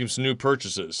looking at making some new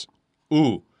purchases.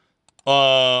 Ooh.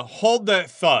 Hold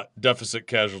that thought, Deficit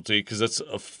Casualty, because that's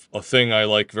a thing I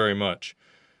like very much.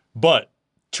 But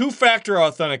two-factor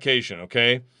authentication,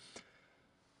 okay?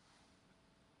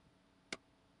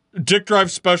 Dick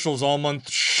Drive specials all month.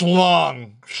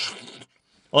 Schlong.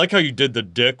 I like how you did the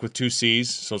dick with 2 C's,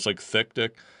 so it's like thick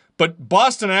dick. But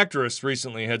Boston actress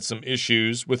recently had some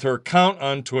issues with her account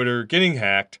on Twitter getting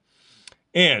hacked,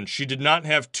 and she did not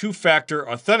have two-factor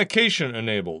authentication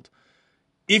enabled.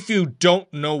 If you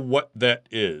don't know what that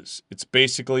is, it's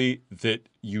basically that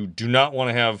you do not want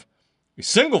to have a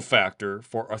single factor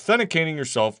for authenticating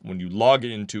yourself when you log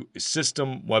into a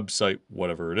system, website,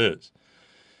 whatever it is.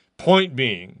 Point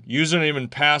being, username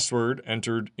and password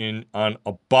entered in on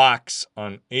a box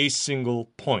on a single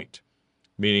point,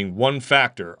 meaning one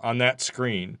factor on that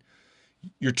screen.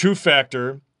 Your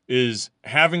two-factor is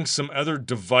having some other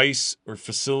device or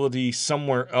facility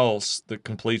somewhere else that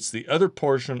completes the other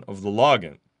portion of the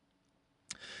login.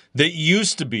 That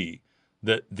used to be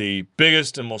that the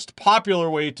biggest and most popular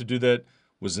way to do that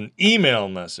was an email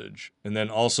message, and then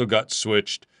also got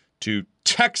switched to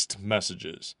text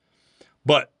messages.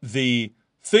 But the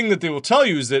thing that they will tell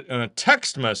you is that in a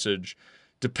text message,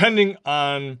 depending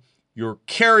on your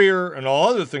carrier and all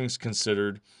other things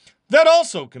considered, that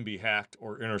also can be hacked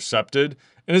or intercepted.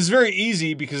 And it's very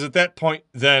easy because at that point,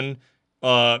 then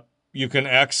you can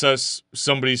access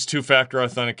somebody's two-factor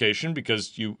authentication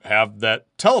because you have that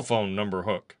telephone number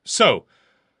hook. So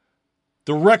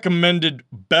the recommended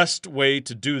best way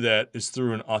to do that is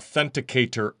through an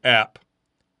authenticator app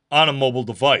on a mobile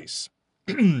device.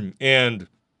 And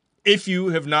if you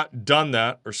have not done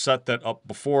that or set that up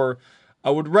before, I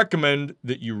would recommend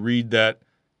that you read that.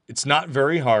 It's not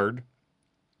very hard.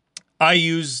 I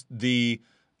use the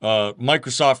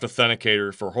Microsoft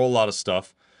Authenticator for a whole lot of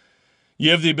stuff.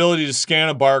 You have the ability to scan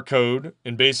a barcode,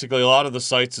 and basically a lot of the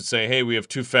sites that say, hey, we have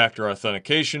two-factor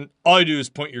authentication, all you do is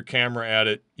point your camera at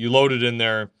it, you load it in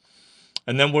there,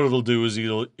 and then what it'll do is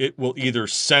it will either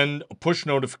send a push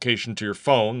notification to your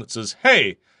phone that says,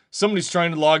 hey, somebody's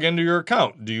trying to log into your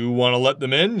account. Do you want to let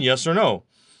them in? Yes or no?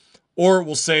 Or it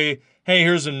will say, hey,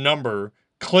 here's a number.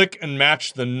 Click and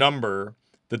match the number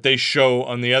that they show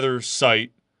on the other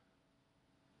site.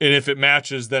 And if it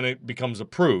matches, then it becomes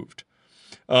approved.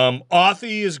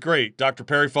 Authy is great. Dr.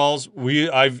 Perry Falls,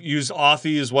 I've used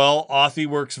Authy as well. Authy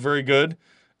works very good.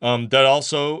 That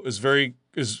also is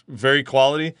very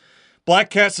quality. Black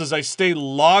Cat says, I stay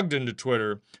logged into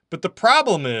Twitter. But the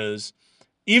problem is,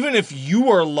 even if you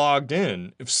are logged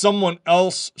in, if someone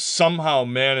else somehow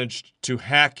managed to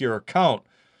hack your account,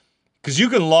 because you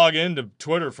can log into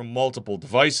Twitter from multiple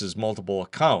devices, multiple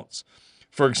accounts.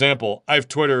 For example, I have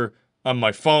Twitter on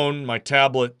my phone, my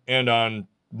tablet, and on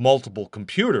multiple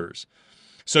computers.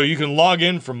 So you can log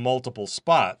in from multiple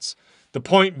spots. The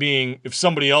point being, if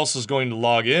somebody else is going to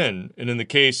log in, and in the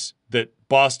case that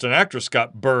Boston actress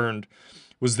got burned,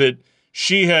 was that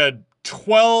she had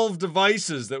 12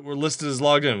 devices that were listed as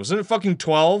logged in. Wasn't it fucking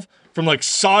 12? From like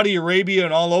Saudi Arabia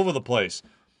and all over the place.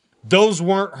 Those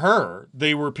weren't her.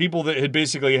 They were people that had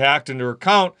basically hacked into her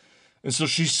account. And so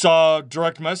she saw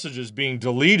direct messages being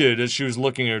deleted as she was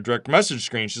looking at her direct message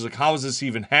screen. She's like, how is this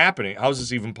even happening? How is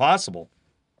this even possible?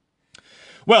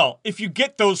 Well, if you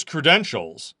get those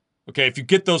credentials, via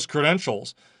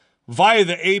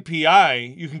the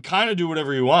API, you can kind of do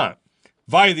whatever you want.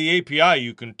 Via the API,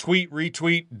 you can tweet,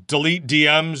 retweet, delete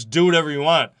DMs, do whatever you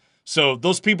want. So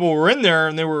those people were in there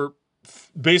and they were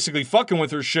basically fucking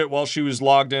with her shit while she was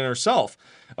logged in herself.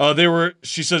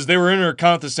 She says they were in her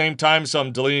account at the same time, so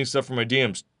I'm deleting stuff from my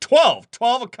DMs.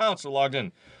 12 accounts are logged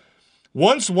in.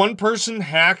 Once one person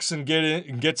hacks and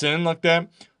gets in like that,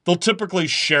 they'll typically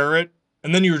share it,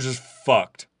 and then you're just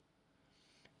fucked.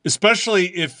 Especially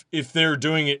if they're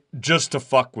doing it just to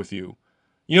fuck with you.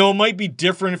 You know, it might be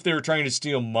different if they were trying to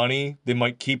steal money. They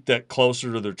might keep that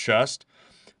closer to their chest.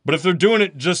 But if they're doing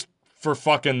it just for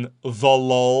fucking the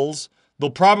lulz, they'll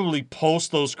probably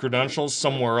post those credentials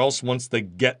somewhere else once they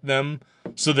get them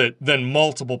so that then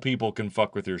multiple people can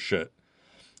fuck with your shit.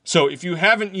 So if you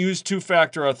haven't used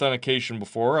two-factor authentication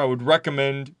before, I would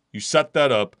recommend you set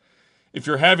that up. If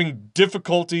you're having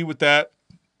difficulty with that,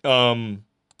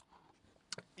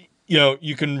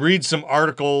 you can read some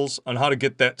articles on how to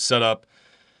get that set up.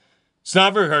 It's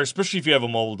not very hard, especially if you have a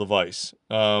mobile device.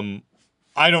 I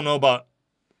don't know about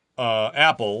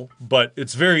Apple, but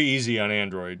it's very easy on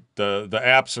Android. The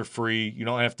apps are free. You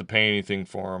don't have to pay anything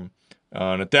for them.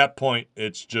 And at that point,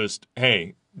 it's just,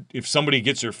 hey, if somebody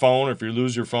gets your phone or if you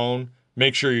lose your phone,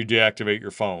 make sure you deactivate your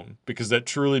phone because that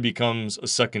truly becomes a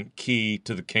second key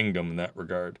to the kingdom in that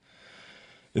regard.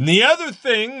 And the other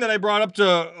thing that I brought up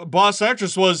to Boss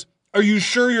Actress was, are you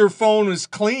sure your phone is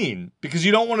clean? Because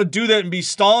you don't want to do that and be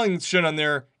stalling shit on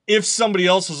there if somebody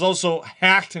else has also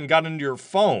hacked and got into your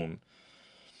phone.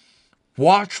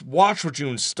 Watch what you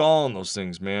install on those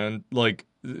things, man. Like,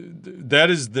 that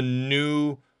is the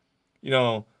new,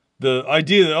 the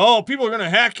idea that, oh, people are going to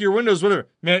hack your Windows, whatever.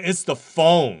 Man, it's the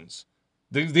phones.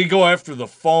 They go after the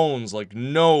phones like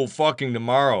no fucking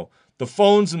tomorrow. The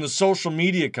phones and the social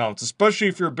media accounts, especially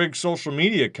if you're a big social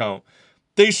media account,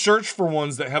 they search for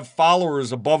ones that have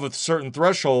followers above a certain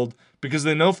threshold because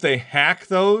they know if they hack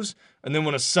those and then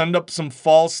want to send up some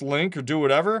false link or do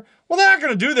whatever, well, they're not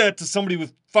going to do that to somebody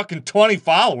with fucking 20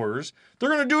 followers. They're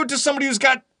going to do it to somebody who's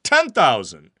got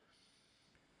 10,000.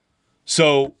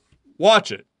 So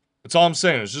watch it. That's all I'm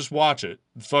saying is just watch it.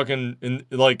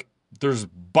 There's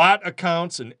bot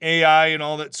accounts and AI and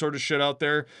all that sort of shit out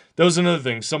there. That was another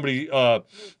thing. Somebody, I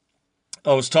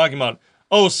was talking about,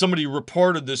 somebody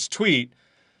reported this tweet.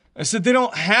 I said, they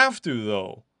don't have to,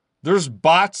 though. There's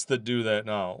bots that do that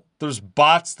now. There's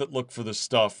bots that look for the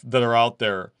stuff that are out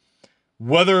there.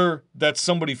 Whether that's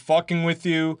somebody fucking with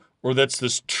you or that's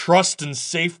this trust and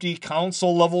safety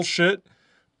council level shit,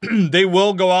 they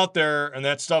will go out there and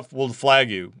that stuff will flag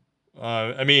you.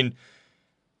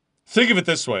 Think of it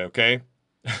this way, okay?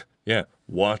 Yeah,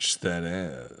 watch that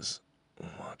as.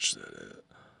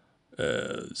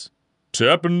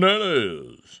 Tapping that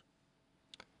as.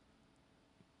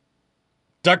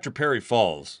 Dr. Perry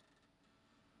Falls.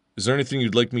 Is there anything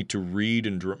you'd like me to read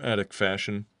in dramatic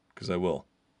fashion? Because I will.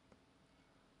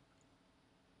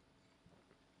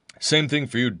 Same thing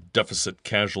for you, deficit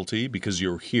casualty, because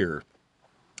you're here.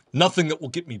 Nothing that will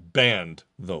get me banned,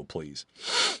 though, please.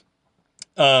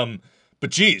 But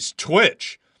geez,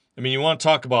 Twitch. I mean, you want to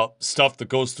talk about stuff that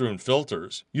goes through in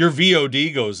filters. Your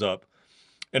VOD goes up.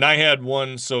 And I had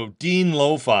one, so Dean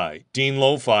Lo-Fi. Dean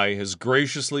Lo-Fi has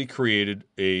graciously created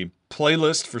a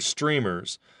playlist for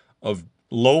streamers of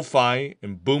lo-fi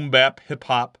and boom-bap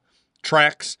hip-hop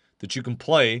tracks that you can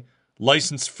play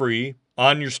license-free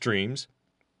on your streams.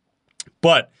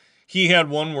 But he had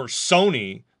one where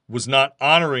Sony was not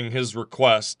honoring his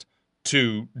request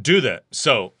to do that.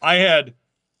 So I had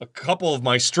a couple of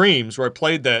my streams where I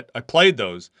played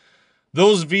those.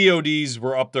 Those VODs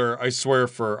were up there, I swear,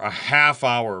 for a half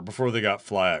hour before they got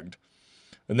flagged.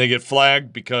 And they get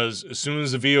flagged because as soon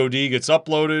as the VOD gets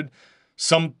uploaded,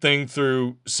 something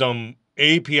through some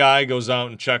API goes out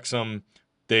and checks them.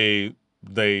 They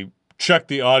check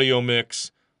the audio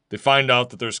mix. They find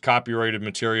out that there's copyrighted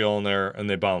material in there, and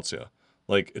they bounce you.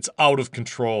 Like, it's out of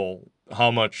control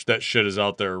how much that shit is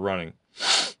out there running.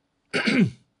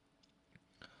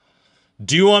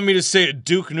 Do you want me to say it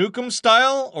Duke Nukem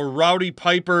style or Rowdy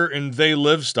Piper and They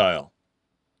Live style?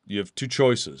 You have two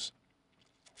choices.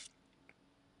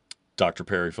 Dr.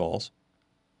 Perry Falls.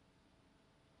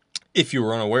 If you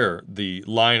were unaware, the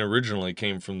line originally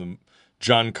came from the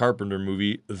John Carpenter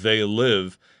movie They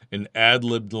Live, an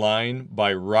ad-libbed line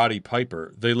by Roddy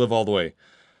Piper. They live all the way.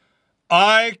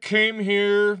 I came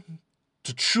here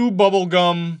to chew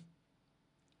bubblegum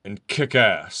and kick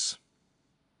ass.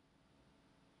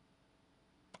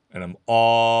 And I'm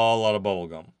all out of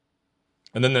bubblegum.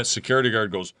 And then that security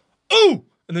guard goes, ooh!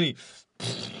 And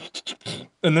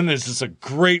then there's just a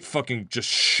great fucking just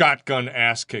shotgun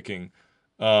ass kicking.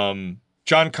 John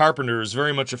Carpenter is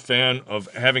very much a fan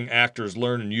of having actors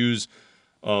learn and use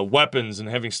weapons and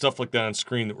having stuff like that on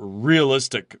screen that were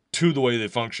realistic to the way they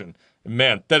function. And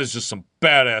man, that is just some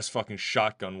badass fucking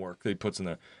shotgun work that he puts in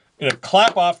there. And a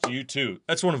clap off to you too.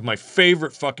 That's one of my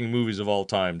favorite fucking movies of all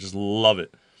time. Just love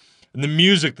it. And the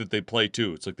music that they play,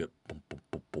 too. It's like that. Boom, boom,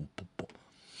 boom, boom, boom, boom.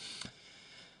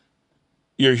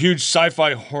 You're a huge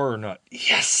sci-fi horror nut.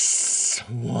 Yes!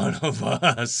 One of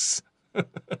us.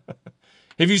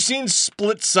 Have you seen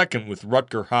Split Second with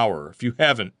Rutger Hauer? If you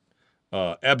haven't,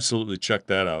 absolutely check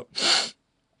that out.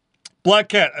 Black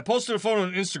Cat, I posted a photo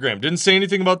on Instagram. Didn't say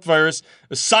anything about the virus.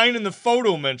 A sign in the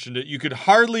photo mentioned it. You could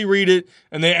hardly read it.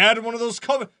 And they added one of those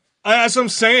covers. That's what I'm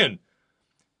saying.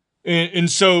 And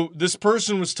so this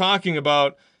person was talking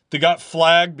about they got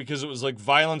flagged because it was like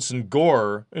violence and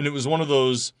gore. And it was one of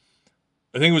those,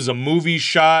 I think it was a movie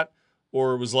shot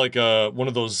or it was like one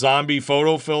of those zombie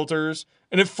photo filters.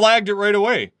 And it flagged it right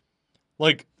away.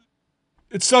 Like,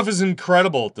 stuff is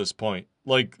incredible at this point.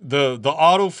 Like, the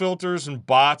auto filters and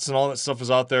bots and all that stuff is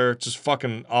out there. It's just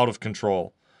fucking out of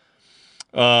control.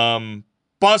 Boston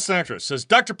Actress says,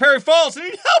 Dr. Perry Falls, I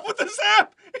need help with this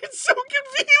app. It's so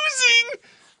confusing.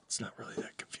 It's not really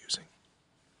that confusing.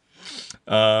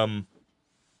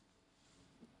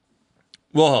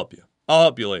 We'll help you. I'll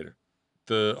help you later.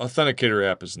 The Authenticator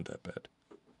app isn't that bad.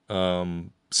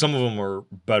 Some of them are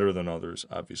better than others,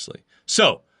 obviously.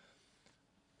 So,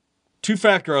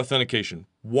 two-factor authentication.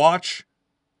 Watch.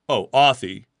 Oh,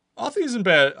 Authy. Authy isn't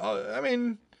bad. I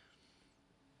mean,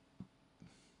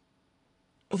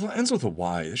 Although it ends with a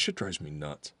Y. This shit drives me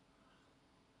nuts.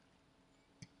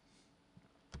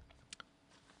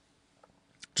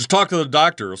 Just talk to the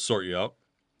doctor. He'll sort you out.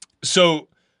 So,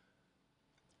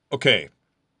 okay.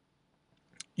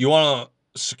 You want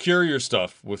to secure your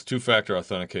stuff with two-factor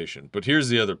authentication. But here's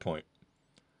the other point.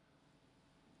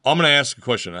 I'm going to ask a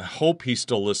question. I hope he's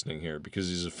still listening here because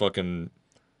he's a fucking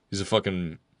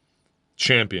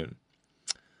champion.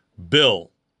 Bill.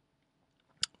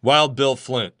 Wild Bill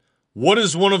Flint. What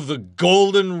is one of the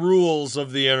golden rules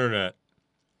of the internet?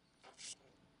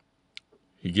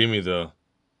 He gave me the...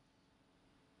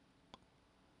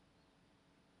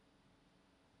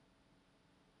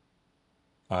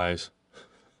 eyes.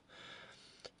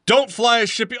 Don't fly a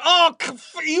ship. Oh,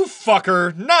 you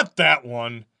fucker. Not that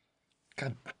one.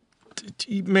 God,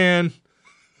 man.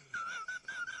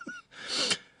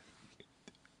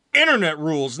 Internet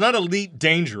rules, not elite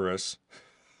dangerous.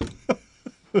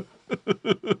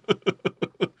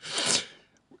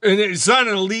 And it's not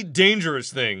an elite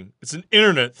dangerous thing. It's an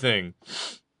internet thing.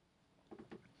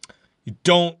 You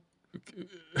don't...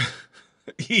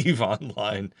 Eve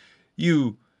Online.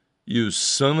 You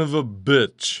son of a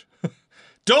bitch.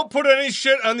 Don't put any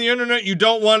shit on the internet you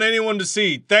don't want anyone to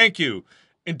see. Thank you.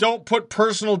 And don't put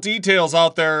personal details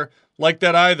out there like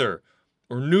that either.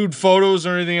 Or nude photos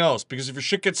or anything else. Because if your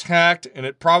shit gets hacked, and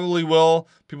it probably will,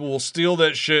 people will steal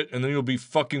that shit and then you'll be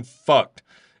fucking fucked.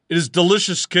 It is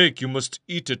delicious cake. You must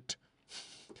eat it.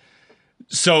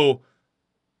 So,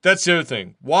 that's the other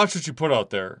thing. Watch what you put out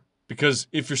there. Because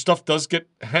if your stuff does get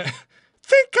hacked...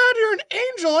 Thank God you're an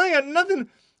angel. I got nothing...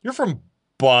 You're from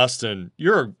Boston.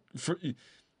 You're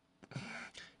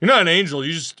not an angel.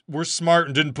 You just were smart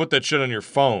and didn't put that shit on your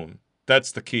phone.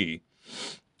 That's the key.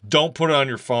 Don't put it on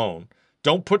your phone.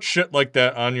 Don't put shit like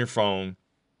that on your phone.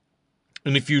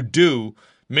 And if you do,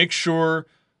 make sure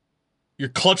you're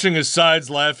clutching his sides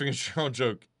laughing at your own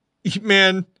joke.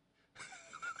 Man.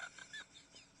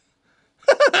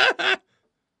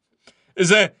 Is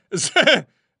that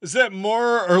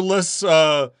more or less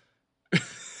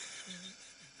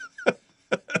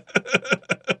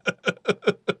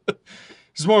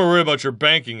He's more worried about your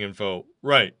banking info.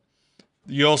 Right.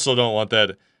 You also don't want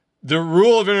that. The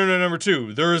rule of internet number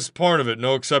 2. There is part of it,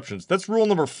 no exceptions. That's rule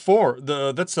number 4.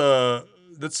 That's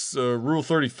rule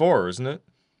 34, isn't it?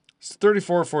 It's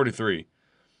 34 or 43.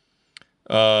 Is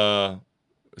that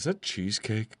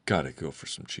cheesecake? Gotta go for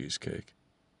some cheesecake.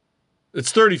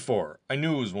 It's 34. I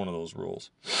knew it was one of those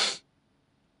rules.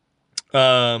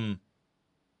 Bill,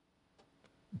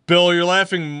 are you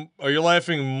laughing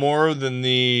more than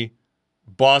the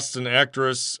Boston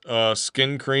actress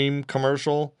skin cream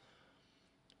commercial?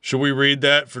 Should we read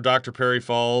that for Dr. Perry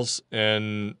Falls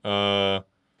and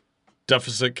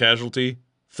deficit casualty?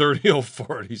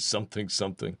 30/40 something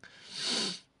something.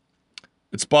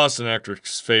 It's Boston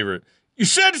actress' favorite. You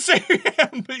should say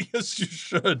him, but yes, you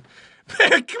should.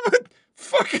 Man, come on,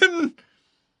 fucking...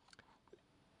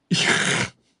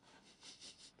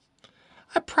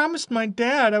 I promised my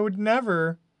dad I would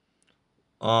never.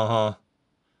 Uh-huh.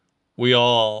 We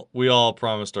all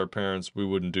promised our parents we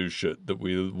wouldn't do shit that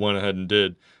we went ahead and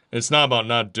did. And it's not about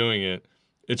not doing it.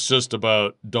 It's just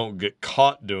about don't get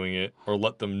caught doing it or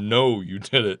let them know you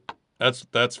did it. That's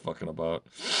what that's fucking about.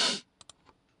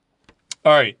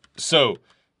 All right. So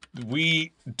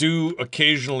we do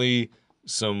occasionally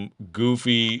some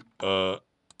goofy,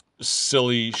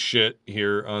 silly shit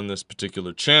here on this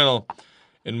particular channel.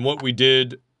 And what we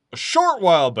did a short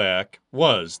while back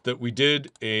was that we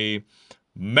did a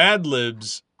Mad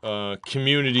Libs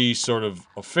community sort of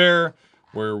affair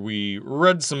where we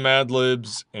read some Mad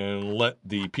Libs and let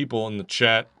the people in the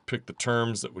chat pick the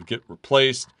terms that would get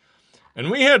replaced. And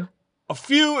we had a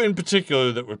few in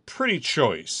particular that were pretty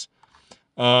choice.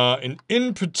 And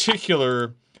in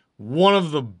particular, one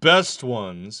of the best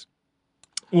ones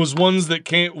was one that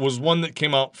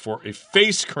came out for a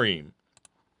face cream.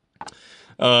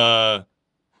 Your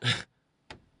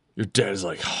dad is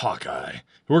like Hawkeye.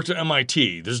 He worked at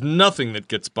MIT. There's nothing that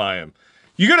gets by him.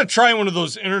 You gotta try one of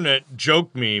those internet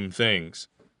joke meme things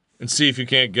and see if you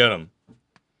can't get them.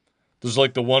 There's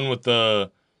like the one with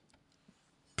the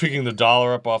picking the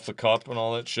dollar up off the cup and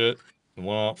all that shit. The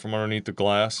one out from underneath the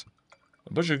glass.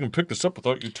 I bet you can pick this up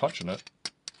without you touching it.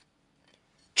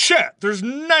 Chat, there's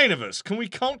 9 of us. Can we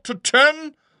count to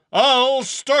 10? I'll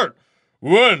start.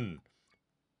 1,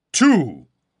 2,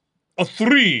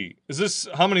 3. Is this,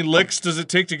 how many licks does it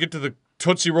take to get to the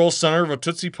Tootsie Roll center of a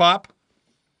Tootsie Pop?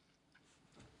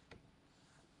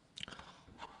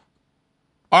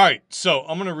 All right, so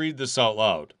I'm going to read this out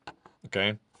loud.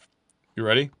 Okay? You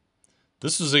ready?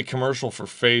 This is a commercial for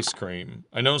face cream.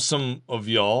 I know some of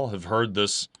y'all have heard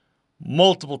this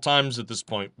multiple times at this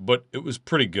point, but it was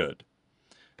pretty good.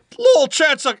 Lol,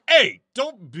 chat suck. Hey,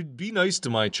 don't be nice to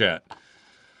my chat.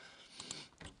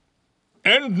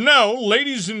 And now,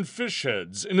 ladies and fish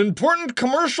heads, an important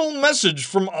commercial message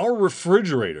from our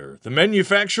refrigerator. The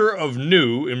manufacturer of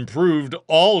new, improved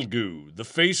All Goo, the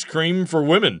face cream for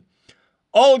women.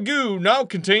 All Goo now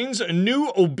contains a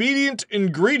new obedient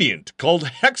ingredient called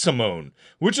hexamone,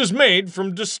 which is made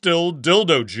from distilled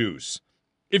dildo juice.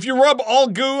 If you rub All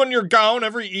Goo on your gown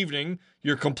every evening,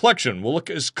 your complexion will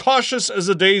look as cautious as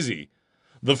a daisy.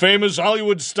 The famous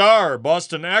Hollywood star,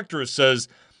 Boston actress, says,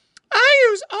 I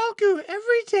use All Goo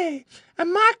every day,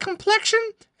 and my complexion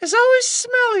is always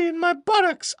smelly and my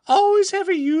buttocks always have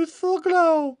a youthful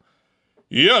glow.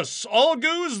 Yes, All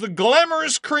Goo is the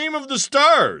glamorous cream of the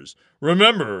stars.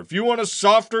 Remember, if you want a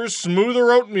softer,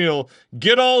 smoother oatmeal,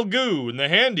 get All Goo in the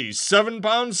handy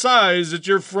 7-pound size at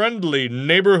your friendly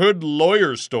neighborhood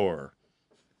lawyer store.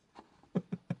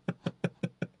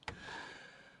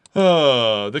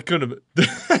 That could have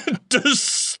been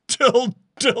distilled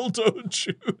dildo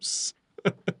juice.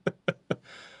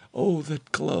 Oh,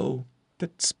 that glow.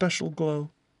 That special glow.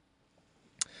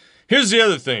 Here's the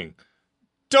other thing.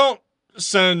 Don't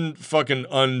send fucking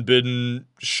unbidden,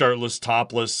 shirtless,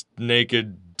 topless,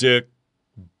 naked, dick,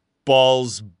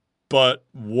 balls, butt,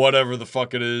 whatever the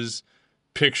fuck it is,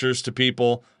 pictures to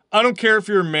people. I don't care if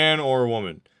you're a man or a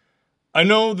woman. I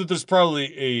know that there's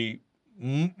probably a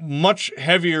much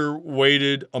heavier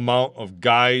weighted amount of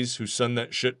guys who send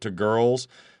that shit to girls,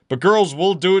 but girls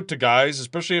will do it to guys,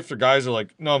 especially if the guys are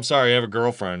like, no, I'm sorry, I have a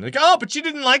girlfriend. Like, oh, but you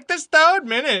didn't like this though?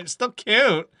 Admit it, it's still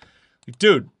cute. Like,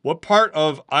 dude, what part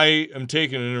of I am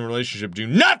taken in a relationship do you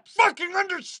not fucking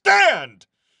understand?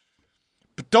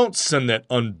 But don't send that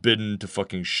unbidden to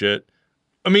fucking shit.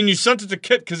 I mean, you sent it to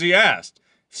Kit because he asked.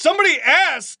 If somebody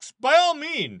asks, by all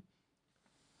means,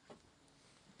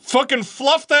 fucking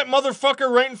fluff that motherfucker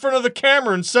right in front of the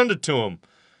camera and send it to him.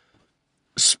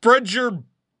 Spread your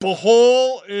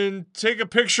butthole and take a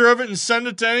picture of it and send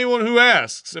it to anyone who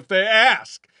asks. If they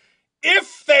ask.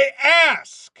 If they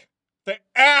ask. They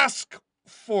ask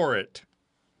for it.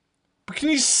 But can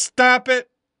you stop it?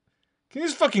 Can you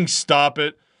just fucking stop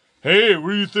it? Hey, what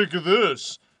do you think of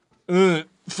this?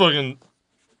 Fucking...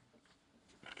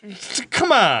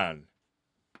 Come on.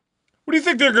 What do you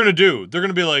think they're gonna do? They're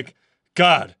gonna be like,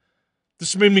 God,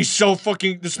 this made me so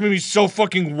fucking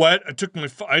wet.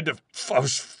 I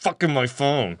was fucking my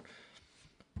phone.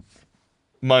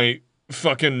 My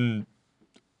fucking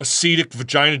acetic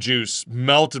vagina juice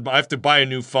melted. I have to buy a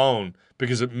new phone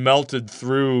because it melted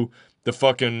through the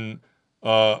fucking,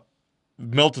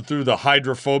 melted through the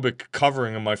hydrophobic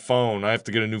covering of my phone. I have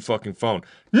to get a new fucking phone.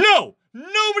 No!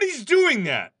 Nobody's doing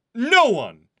that. No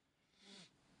one.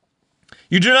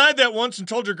 You denied that once and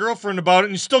told your girlfriend about it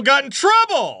and you still got in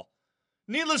trouble.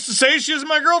 Needless to say, she isn't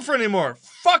my girlfriend anymore.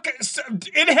 Fuck it.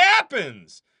 It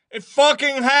happens. It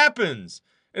fucking happens.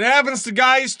 It happens to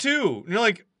guys too. And you're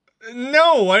like,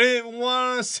 no, I didn't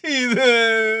want to see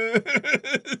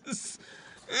this.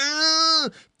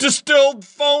 Distilled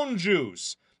phone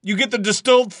juice. You get the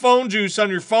distilled phone juice on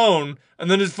your phone and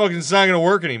then it's not going to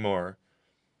work anymore.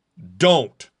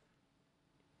 Don't.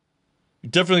 You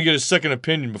definitely get a second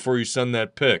opinion before you send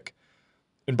that pic.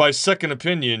 And by second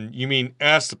opinion, you mean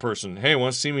ask the person, hey,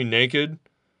 want to see me naked?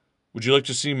 Would you like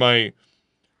to see my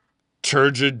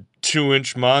turgid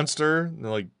 2-inch monster? And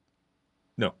they're like,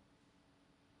 no.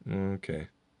 Okay.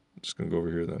 I'm just going to go over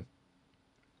here then.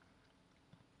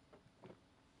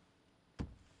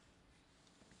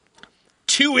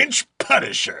 Two-inch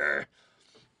Punisher.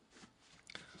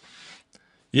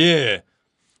 Yeah.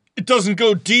 It doesn't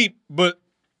go deep, but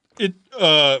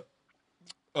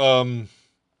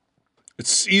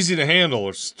it's easy to handle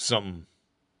or something.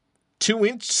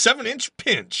 2-inch, 7-inch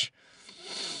pinch.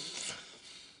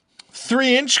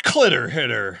 3-inch clitter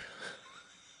hitter.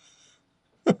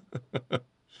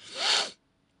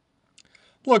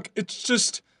 Look, it's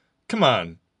just, come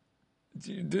on.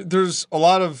 There's a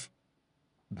lot of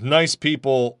nice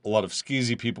people, a lot of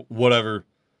skeezy people, whatever.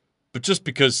 But just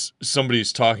because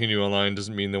somebody's talking to you online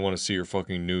doesn't mean they want to see your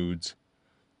fucking nudes.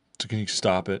 So can you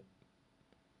stop it?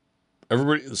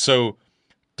 Everybody, so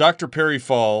Dr. Perry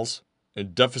Falls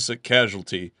and Deficit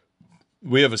Casualty,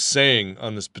 we have a saying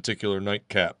on this particular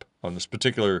nightcap.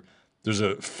 There's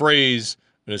a phrase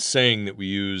and a saying that we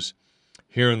use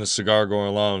here in the Cigar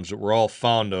Going Lounge that we're all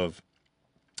fond of.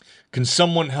 Can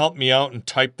someone help me out and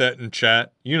type that in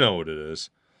chat? You know what it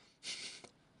is.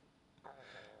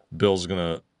 Bill's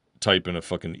gonna type in a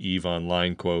fucking Eve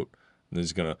Online quote, and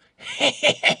he's gonna...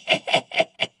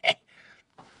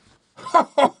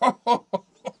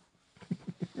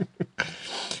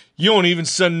 You won't even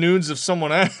send nudes if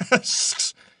someone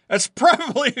asks. That's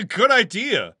probably a good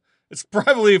idea. It's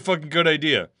probably a fucking good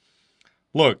idea.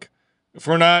 Look, if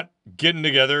we're not getting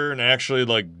together and actually,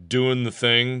 like, doing the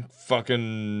thing,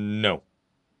 fucking no.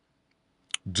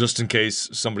 Just in case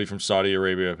somebody from Saudi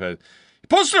Arabia had... He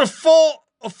posted a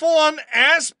full-on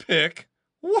ass pic?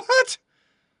 What?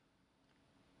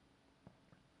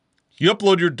 You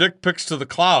upload your dick pics to the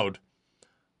cloud.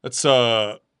 That's,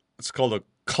 it's called a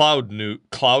cloud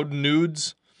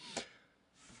nudes.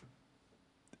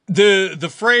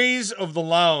 The phrase of the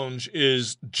lounge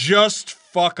is just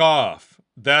fuck off.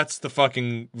 That's the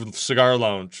fucking cigar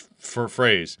lounge for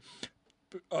phrase.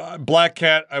 Black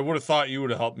Cat, I would have thought you would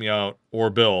have helped me out, or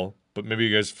Bill, but maybe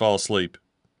you guys fell asleep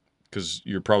because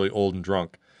you're probably old and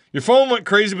drunk. Your phone went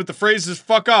crazy, but the phrase is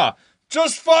fuck off.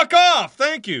 Just fuck off.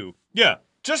 Thank you. Yeah,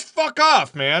 just fuck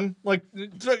off, man. Like,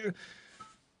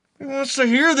 who wants to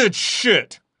hear that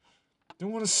shit?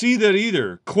 Don't want to see that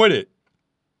either. Quit it.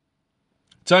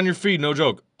 It's on your feed, no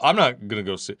joke. I'm not going to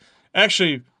go see.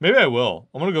 Actually, maybe I will.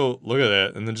 I'm going to go look at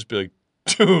that and then just be like,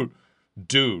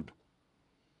 dude.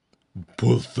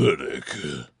 Pathetic.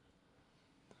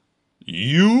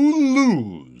 You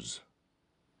lose.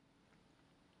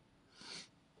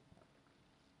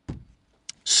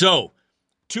 So,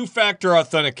 two-factor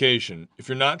authentication. If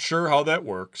you're not sure how that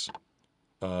works,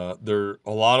 there are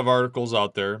a lot of articles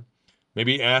out there.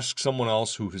 Maybe ask someone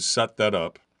else who has set that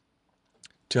up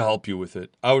to help you with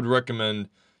it. I would recommend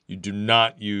you do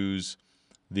not use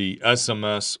the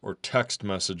SMS or text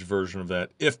message version of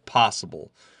that if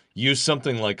possible. Use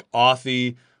something like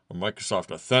Authy or Microsoft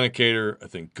Authenticator. I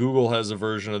think Google has a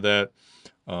version of that.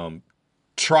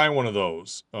 Try one of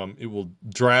those. It will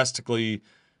drastically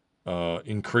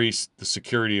increase the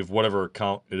security of whatever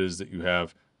account it is that you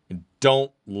have. And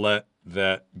don't let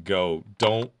that go.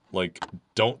 Don't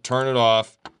turn it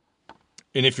off.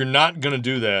 And if you're not going to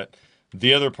do that,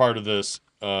 the other part of this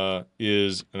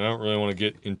is, and I don't really want to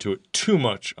get into it too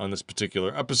much on this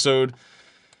particular episode,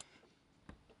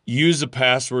 use a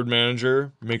password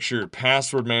manager. Make sure your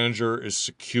password manager is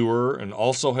secure and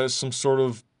also has some sort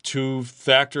of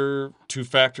two-factor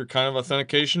kind of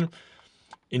authentication.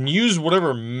 And use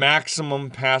whatever maximum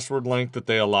password length that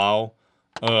they allow.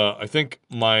 I think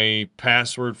my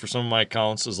password for some of my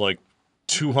accounts is like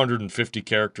 250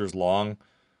 characters long.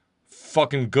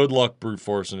 Fucking good luck brute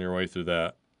forcing your way through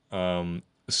that.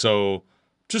 So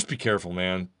just be careful,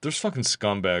 man. There's fucking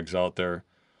scumbags out there.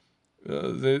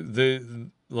 They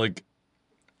like,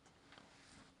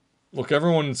 look,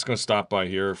 everyone that's going to stop by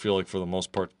here, I feel like for the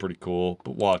most part, pretty cool,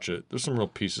 but watch it. There's some real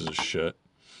pieces of shit.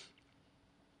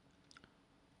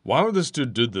 Why would this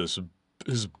dude do this?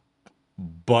 His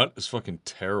butt is fucking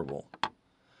terrible.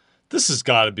 This has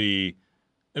got to be,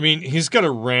 I mean, he's got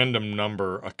a random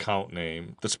number account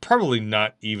name that's probably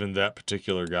not even that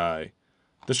particular guy.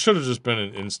 This should have just been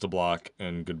an Instablock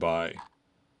and goodbye.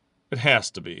 It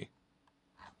has to be.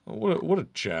 What a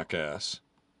jackass.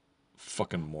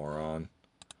 Fucking moron.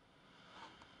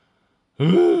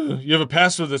 You have a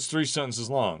password that's 3 sentences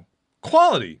long.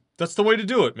 Quality. That's the way to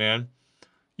do it, man.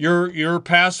 Your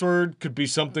password could be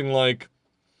something like,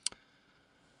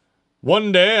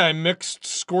 one day I mixed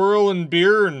squirrel and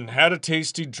beer and had a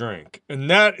tasty drink. And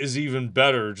that is even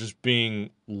better, just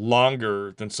being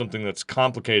longer than something that's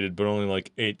complicated but only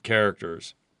like 8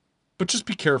 characters. But just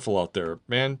be careful out there,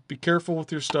 man. Be careful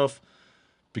with your stuff.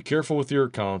 Be careful with your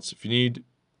accounts. If you need,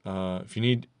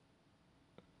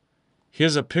 he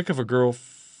has a pic of a girl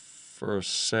for a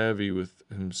savvy with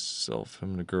himself,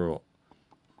 him and a girl.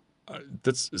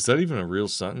 Is that even a real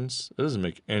sentence? That doesn't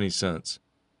make any sense.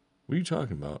 What are you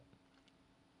talking about?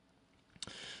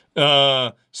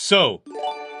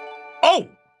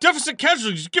 Deficit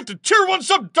Casualties gifted tier 1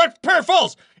 sub to Pair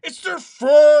Falls. It's their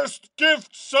first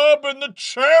gift sub in the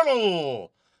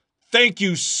channel. Thank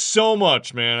you so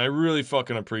much, man. I really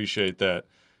fucking appreciate that.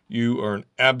 You are an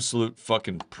absolute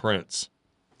fucking prince.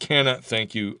 Cannot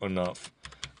thank you enough.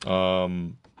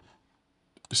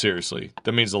 Seriously,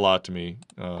 that means a lot to me.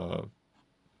 You're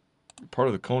part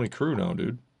of the Coney crew now,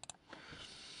 dude.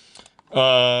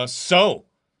 So,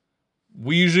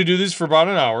 we usually do this for about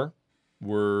an hour.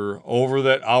 We're over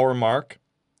that hour mark.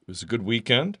 It was a good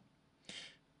weekend.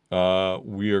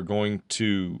 We are going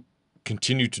to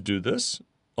continue to do this.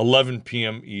 11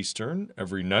 p.m. Eastern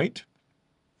every night.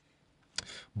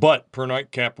 But, per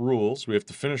Nightcap rules, we have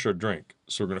to finish our drink.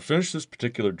 So we're going to finish this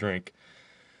particular drink.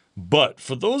 But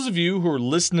for those of you who are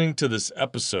listening to this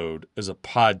episode as a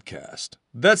podcast,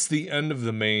 that's the end of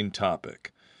the main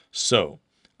topic. So,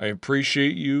 I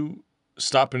appreciate you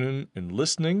stopping in and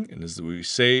listening. And as we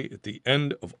say at the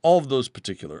end of all of those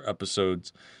particular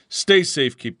episodes, stay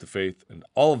safe, keep the faith, and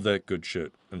all of that good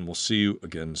shit. And we'll see you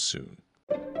again soon.